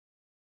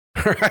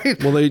 Right?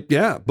 Well,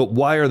 but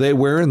why are they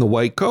wearing the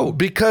white coat?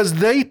 Because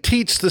they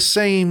teach the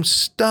same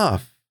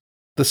stuff.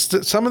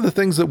 Some of the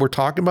things that we're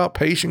talking about,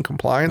 patient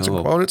compliance and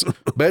components,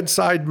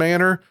 bedside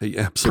manner,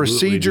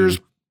 procedures,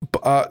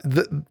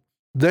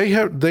 they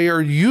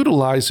are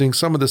utilizing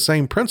some of the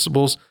same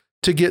principles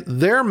to get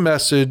their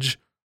message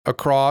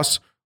across,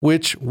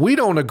 which we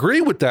don't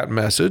agree with that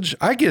message.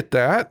 I get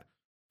that,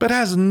 but it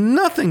has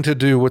nothing to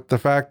do with the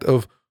fact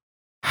of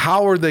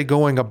how are they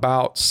going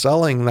about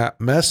selling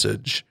that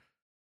message.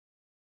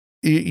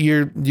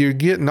 You're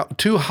getting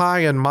too high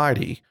and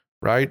mighty,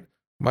 right?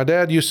 My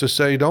dad used to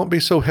say, "Don't be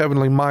so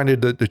heavenly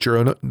minded that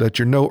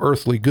you're no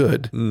earthly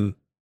good." Mm.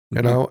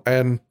 You know,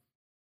 and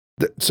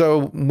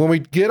so when we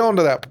get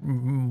onto that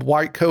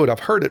white coat,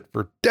 I've heard it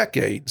for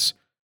decades.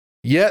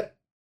 Yet,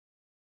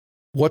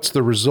 what's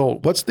the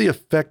result? What's the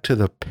effect to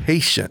the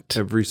patient?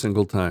 Every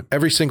single time.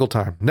 Every single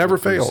time. Never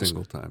fails. Every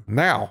single time.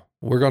 Now,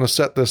 we're going to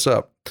set this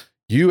up.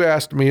 You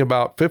asked me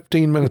about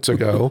 15 minutes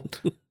ago,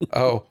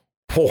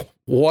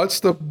 what's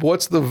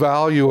the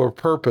value or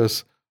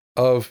purpose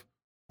of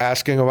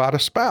asking about a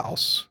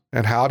spouse?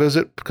 And how does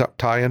it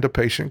tie into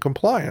patient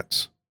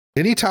compliance?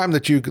 Anytime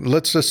that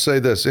let's just say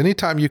this,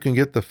 anytime you can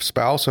get the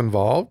spouse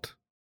involved,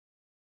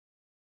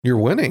 you're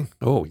winning.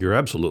 Oh, you're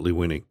absolutely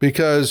winning.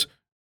 Because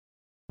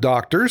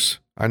doctors,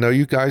 I know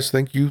you guys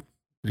think you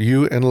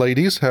and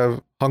ladies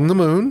have hung the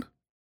moon,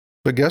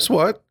 but guess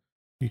what?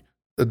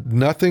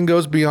 Nothing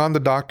goes beyond the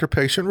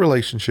doctor-patient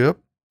relationship.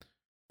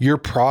 You're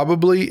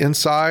probably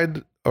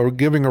inside or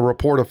giving a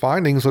report of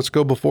findings. Let's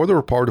go before the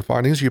report of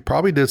findings. You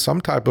probably did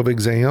some type of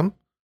exam,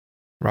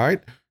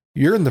 right?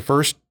 You're in the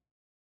first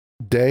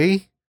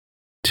day,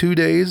 2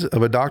 days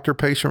of a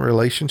doctor-patient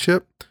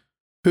relationship.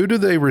 Who do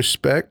they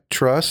respect,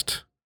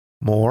 trust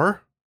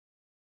more?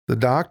 The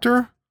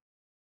doctor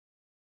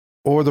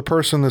or the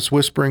person that's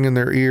whispering in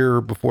their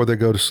ear before they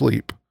go to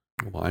sleep?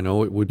 Well, I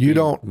know it would be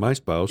my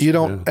spouse. You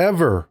don't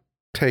ever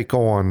take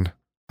on,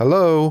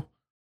 hello,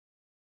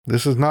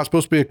 this is not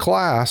supposed to be a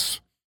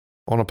class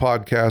on a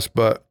podcast,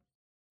 but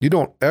you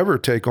don't ever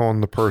take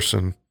on the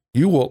person.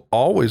 You will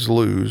always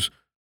lose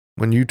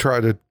when you try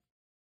to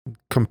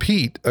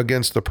compete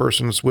against the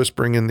person that's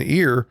whispering in the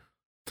ear.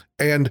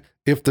 And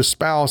if the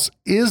spouse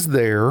is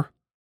there,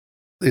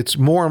 it's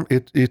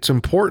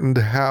important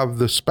to have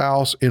the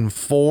spouse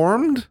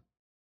informed,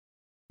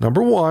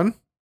 number one.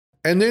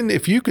 And then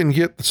if you can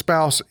get the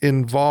spouse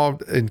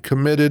involved and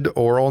committed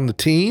or on the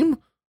team,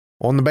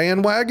 on the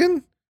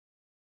bandwagon,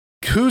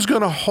 who's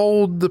going to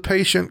hold the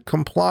patient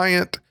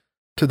compliant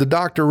to the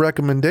doctor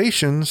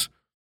recommendations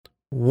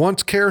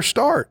once care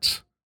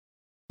starts?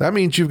 That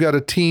means you've got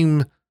a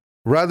team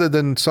rather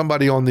than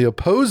somebody on the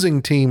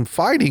opposing team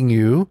fighting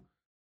you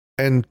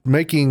and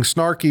making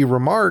snarky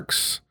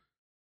remarks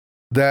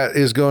that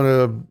is going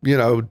to,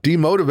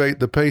 demotivate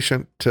the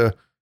patient to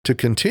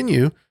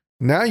continue.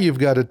 Now you've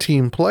got a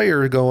team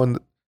player going,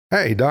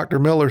 hey, Dr.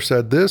 Miller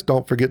said this.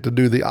 Don't forget to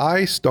do the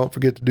ice. Don't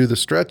forget to do the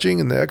stretching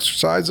and the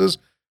exercises.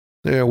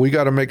 We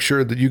got to make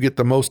sure that you get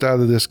the most out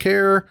of this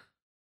care.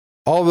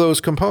 All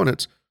those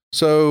components.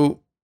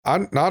 So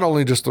I'm not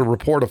only just the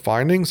report of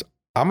findings,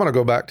 I'm going to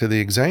go back to the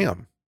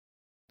exam.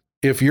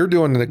 If you're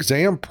doing an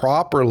exam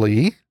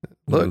properly,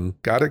 look,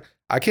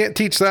 I can't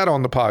teach that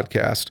on the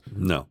podcast.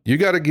 No. You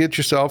got to get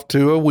yourself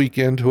to a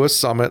weekend, to a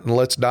summit, and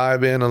let's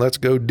dive in and let's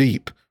go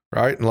deep,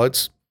 right?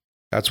 And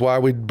that's why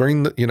we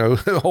bring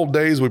the old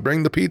days, we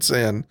bring the pizza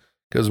in,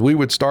 because we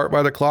would start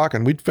by the clock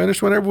and we'd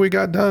finish whenever we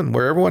got done,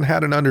 where everyone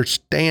had an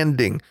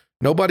understanding.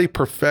 Nobody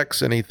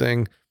perfects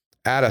anything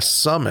at a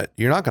summit.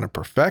 You're not going to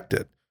perfect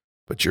it,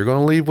 but you're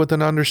going to leave with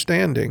an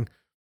understanding.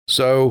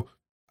 So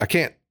I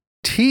can't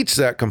teach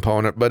that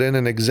component, but in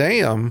an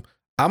exam,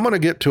 I'm going to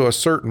get to a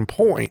certain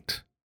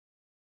point,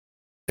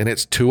 and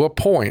it's to a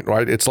point,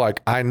 right? It's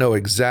like, I know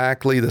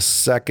exactly the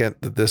second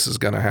that this is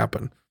going to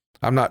happen.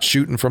 I'm not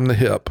shooting from the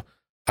hip.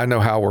 I know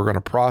how we're going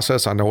to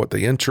process. I know what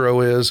the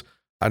intro is.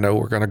 I know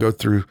we're going to go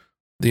through,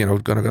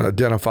 going to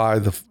identify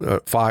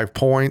the 5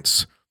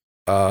 points.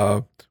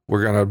 We're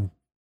going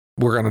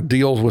to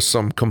deal with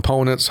some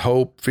components,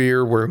 hope,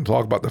 fear. We're going to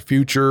talk about the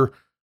future,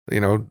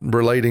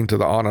 relating to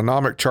the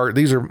autonomic chart.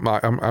 These are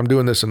I'm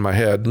doing this in my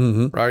head,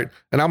 right?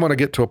 And I'm going to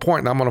get to a point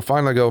and I'm going to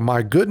finally go,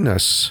 my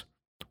goodness,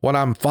 what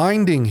I'm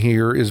finding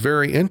here is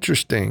very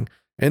interesting.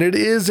 And it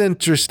is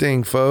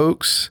interesting,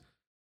 folks.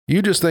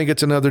 You just think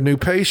it's another new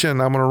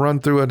patient. I'm going to run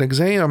through an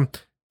exam,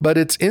 but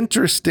it's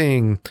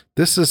interesting.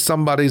 This is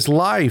somebody's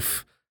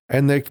life,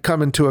 and they've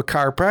come into a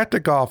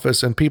chiropractic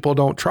office, and people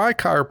don't try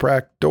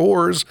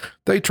chiropractors.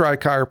 They try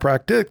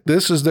chiropractic.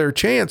 This is their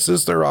chance.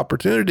 This is their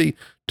opportunity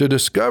to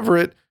discover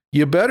it.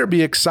 You better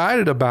be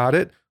excited about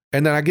it.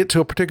 And then I get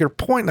to a particular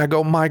point and I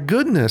go, my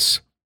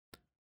goodness,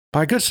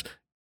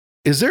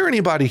 is there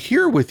anybody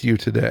here with you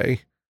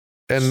today?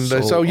 And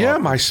they say, yeah,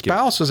 my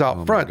spouse is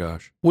out front.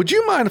 Gosh. Would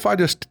you mind if I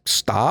just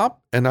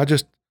stop and I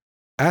just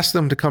ask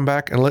them to come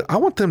back and I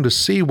want them to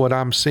see what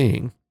I'm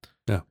seeing.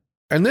 Yeah.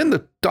 And then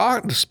the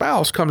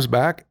spouse comes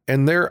back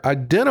and they're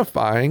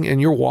identifying, and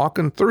you're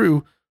walking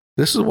through,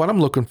 this is what I'm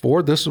looking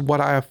for. This is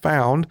what I have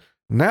found.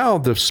 Now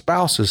the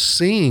spouse is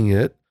seeing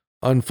it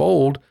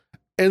unfold.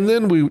 And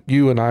then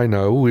you and I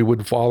know we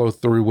would follow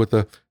through with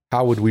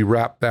how would we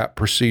wrap that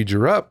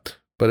procedure up?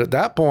 But at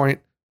that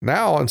point,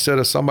 now, instead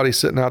of somebody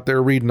sitting out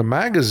there reading a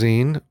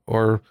magazine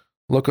or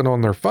looking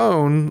on their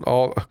phone,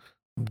 all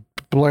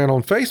playing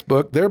on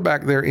Facebook. They're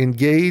back there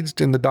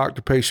engaged in the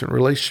doctor-patient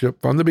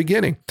relationship from the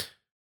beginning.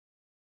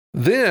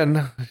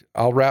 Then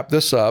I'll wrap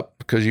this up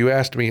because you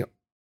asked me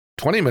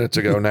 20 minutes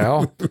ago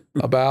now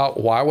about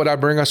why would I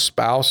bring a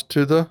spouse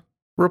to the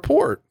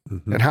report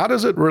and how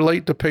does it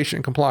relate to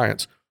patient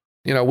compliance?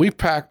 You know, we've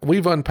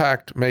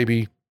unpacked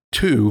maybe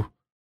 2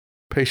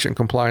 patient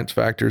compliance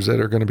factors that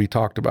are going to be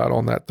talked about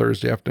on that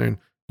Thursday afternoon.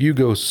 You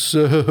go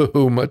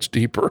so much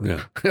deeper.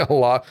 Yeah.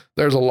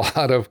 There's a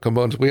lot of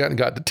components. We hadn't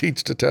got to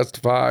teach to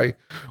testify.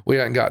 We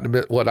hadn't gotten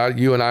to what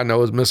you and I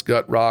know as Miss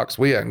Gut Rocks.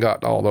 We hadn't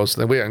gotten to all those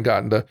things. We hadn't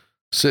gotten to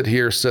sit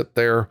here, sit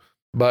there.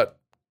 But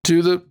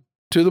to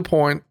the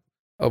point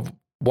of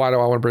why do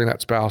I want to bring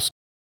that spouse?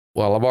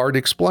 Well, I've already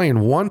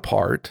explained one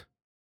part.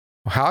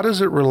 How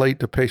does it relate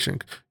to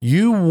patient?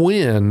 You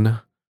win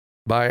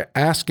by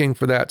asking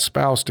for that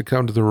spouse to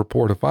come to the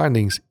report of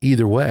findings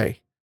either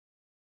way.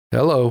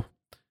 Hello.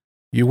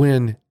 You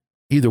win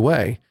either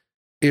way.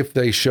 If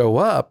they show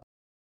up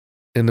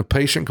in the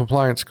patient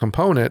compliance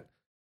component,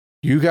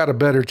 you got a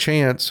better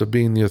chance of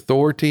being the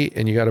authority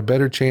and you got a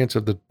better chance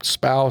of the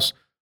spouse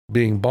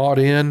being bought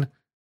in.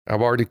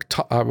 I've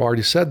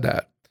already said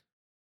that.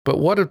 But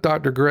what if,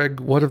 Dr. Greg,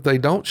 what if they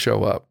don't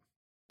show up?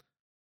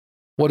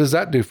 What does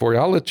that do for you?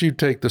 I'll let you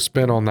take the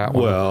spin on that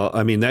one. Well,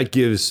 I mean,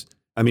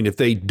 if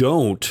they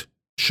don't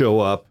show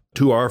up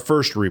to our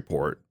first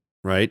report,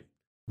 right,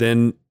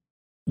 then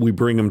we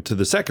bring them to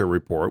the second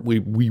report. We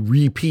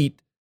repeat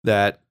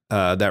that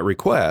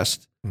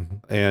request,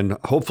 and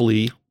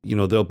hopefully,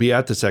 they'll be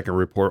at the second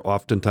report.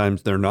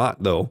 Oftentimes they're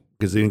not, though,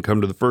 because they didn't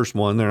come to the first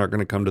one. They're not going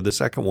to come to the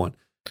second one.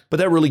 But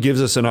that really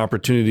gives us an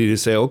opportunity to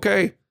say,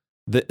 okay,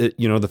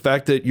 the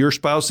fact that your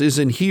spouse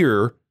isn't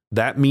here,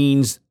 that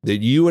means that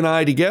you and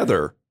I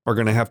together are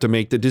going to have to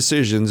make the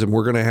decisions, and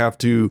we're going to have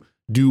to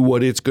do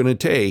what it's going to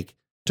take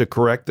to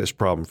correct this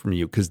problem from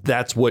you. Because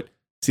that's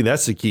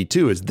the key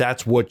too, is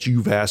that's what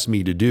you've asked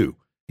me to do,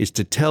 is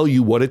to tell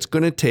you what it's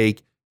going to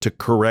take to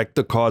correct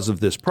the cause of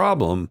this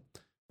problem.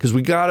 Because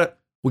we got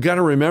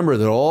to remember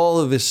that all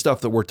of this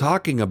stuff that we're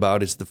talking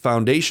about is the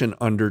foundation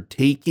under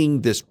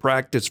taking this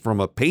practice from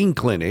a pain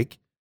clinic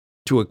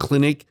to a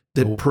clinic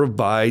that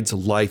provides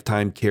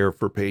lifetime care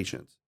for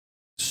patients.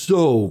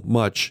 So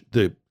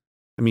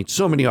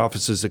many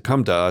offices that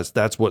come to us,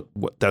 that's what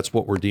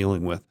we're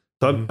dealing with.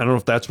 So I don't know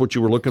if that's what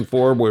you were looking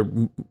for. We're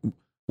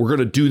going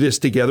to do this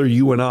together.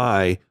 You and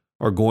I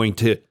are going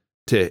to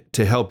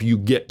help you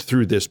get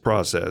through this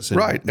process.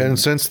 Right. And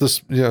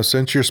since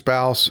your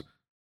spouse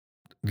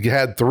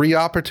had 3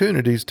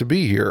 opportunities to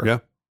be here. Yeah.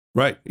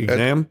 Right.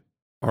 Exam,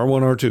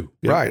 R1, R2.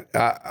 Yeah. Right.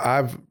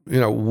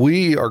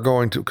 We are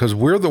going to, because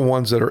we're the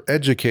ones that are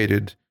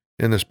educated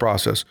in this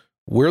process.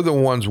 We're the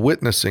ones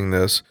witnessing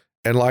this.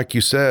 And like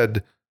you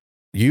said,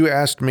 you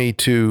asked me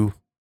to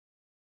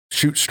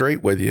shoot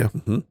straight with you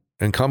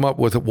and come up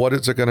with what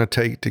is it going to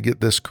take to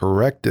get this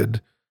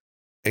corrected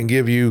and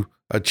give you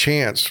a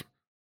chance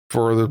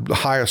for the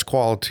highest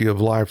quality of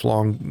life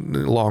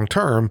long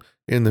term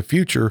in the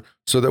future,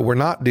 so that we're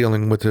not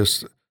dealing with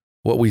this,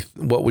 what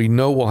we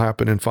know will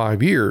happen in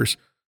 5 years.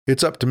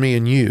 It's up to me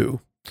and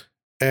you.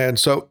 And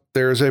so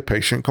there's a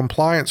patient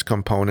compliance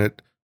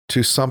component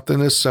to something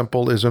as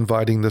simple as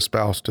inviting the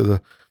spouse to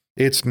the.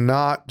 It's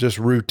not just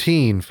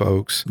routine,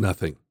 folks.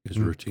 Nothing is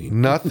routine.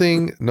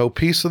 Nothing, no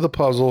piece of the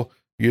puzzle.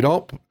 You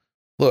don't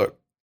look.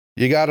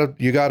 You gotta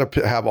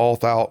have all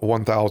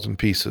 1,000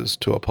 pieces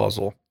to a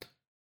puzzle,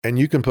 and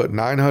you can put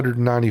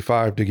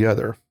 995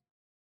 together,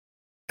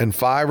 and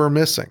 5 are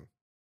missing,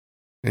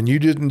 and you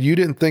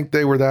didn't think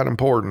they were that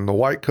important. The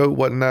white coat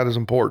wasn't that as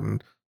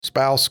important.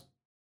 Spouse,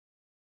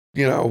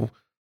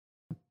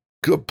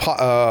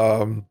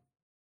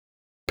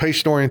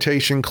 patient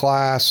orientation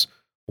class.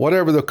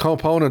 Whatever the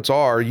components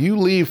are, you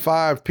leave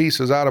 5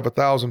 pieces out of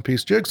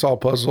 1,000-piece jigsaw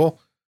puzzle.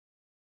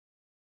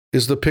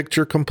 Is the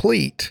picture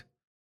complete?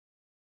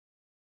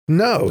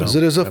 No. Is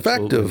it as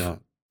effective?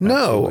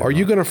 No. Are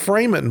you going to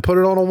frame it and put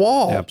it on a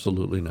wall?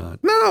 Absolutely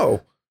not.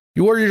 No.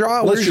 Where's your eye?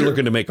 Unless you're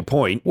looking to make a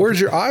point. Where's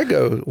your eye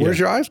go? Where's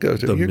your eyes go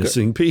to? The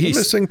missing piece. The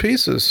missing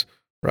pieces,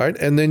 right?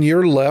 And then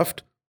you're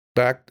left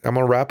back. I'm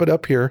going to wrap it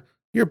up here.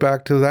 You're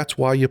back to that's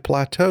why you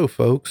plateau,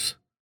 folks.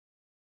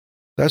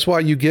 That's why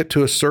you get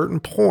to a certain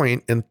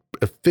point and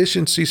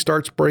efficiency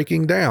starts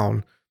breaking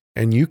down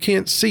and you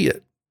can't see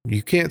it.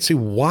 You can't see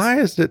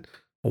why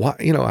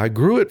I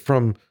grew it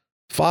from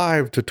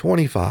 5 to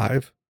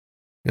 25.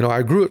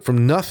 I grew it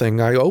from nothing.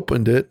 I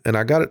opened it and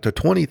I got it to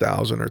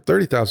 20,000 or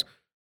 30,000.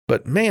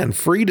 But man,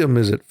 freedom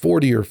is at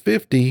 40 or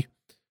 50.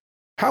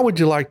 How would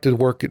you like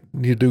to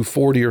you do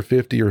 40 or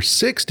 50 or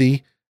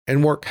 60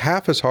 and work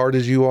half as hard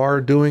as you are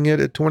doing it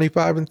at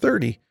 25 and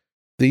 30?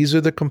 These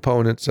are the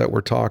components that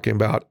we're talking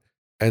about.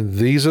 And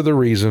these are the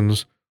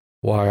reasons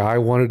why I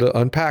wanted to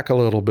unpack a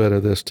little bit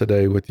of this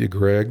today with you,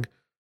 Greg,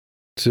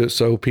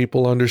 so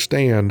people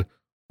understand,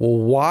 well,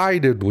 why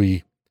did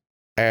we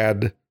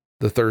add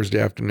the Thursday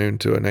afternoon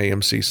to an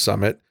AMC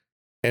summit?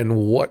 and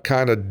what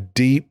kind of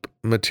deep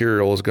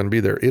material is going to be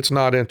there. It's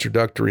not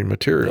introductory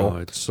material. Oh,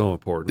 it's so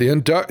important.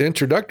 The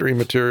introductory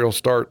material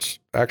starts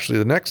actually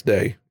the next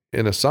day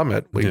in a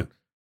summit.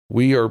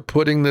 We are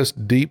putting this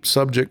deep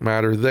subject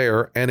matter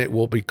there, and it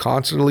will be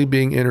constantly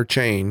being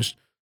interchanged.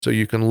 So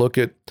you can look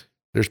at,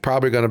 there's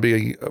probably going to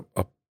be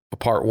a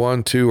part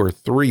 1, 2, or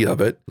 3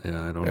 of it.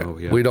 Yeah, I don't know.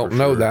 Yeah, we don't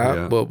know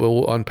that, but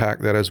we'll unpack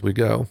that as we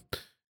go.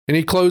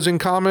 Any closing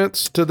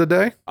comments to the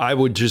day? I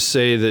would just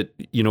say that,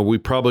 we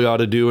probably ought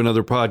to do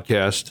another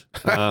podcast.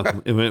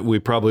 We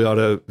probably ought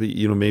to,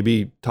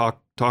 maybe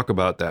talk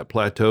about that,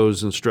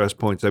 plateaus and stress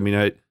points. I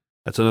mean,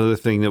 that's another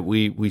thing that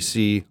we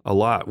see a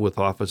lot with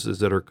offices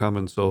that are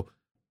coming. So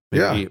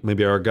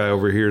maybe our guy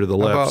over here to the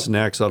left,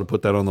 Snacks, ought to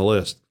put that on the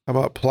list. How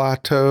about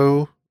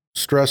plateau,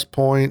 stress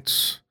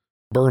points,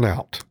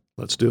 burnout?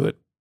 Let's do it.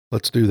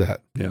 Let's do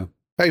that. Yeah.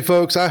 Hey,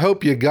 folks, I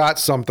hope you got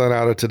something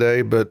out of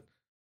today, but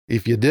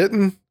if you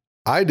didn't,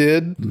 I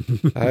did.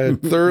 I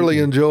thoroughly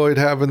enjoyed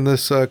having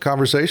this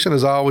conversation,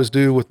 as I always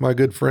do with my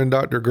good friend,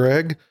 Dr.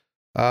 Greg.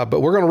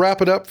 But we're going to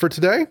wrap it up for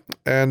today.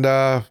 And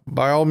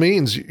by all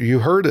means, you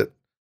heard it.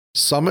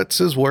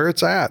 Summits is where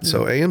it's at.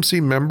 So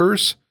AMC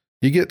members,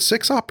 you get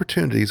 6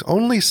 opportunities,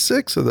 only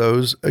 6 of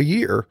those a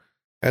year.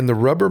 And the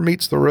rubber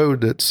meets the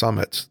road at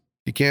summits.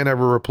 You can't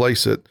ever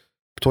replace it.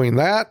 Between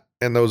that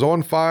and those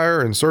on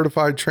fire and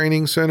certified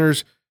training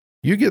centers,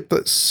 you get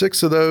the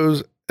 6 of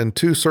those and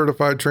 2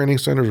 certified training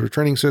centers or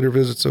training center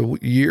visits a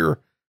year.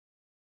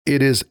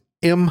 It is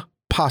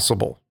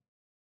impossible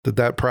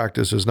that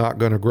practice is not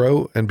going to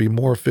grow and be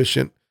more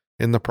efficient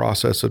in the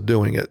process of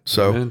doing it.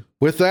 So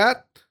with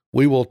that,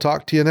 we will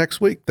talk to you next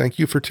week. Thank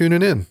you for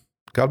tuning in.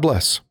 God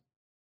bless.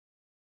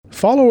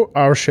 Follow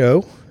our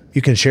show.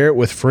 You can share it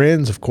with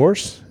friends, of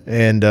course,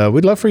 and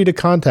we'd love for you to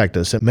contact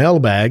us at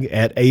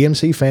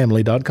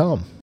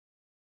mailbag@amcfamily.com.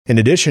 In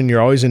addition,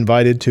 you're always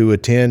invited to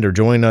attend or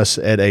join us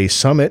at a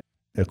summit.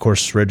 Of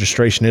course,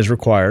 registration is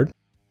required,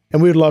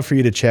 and we would love for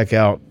you to check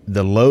out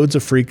the loads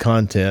of free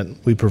content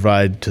we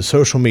provide to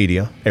social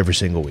media every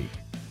single week.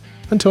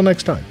 Until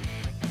next time.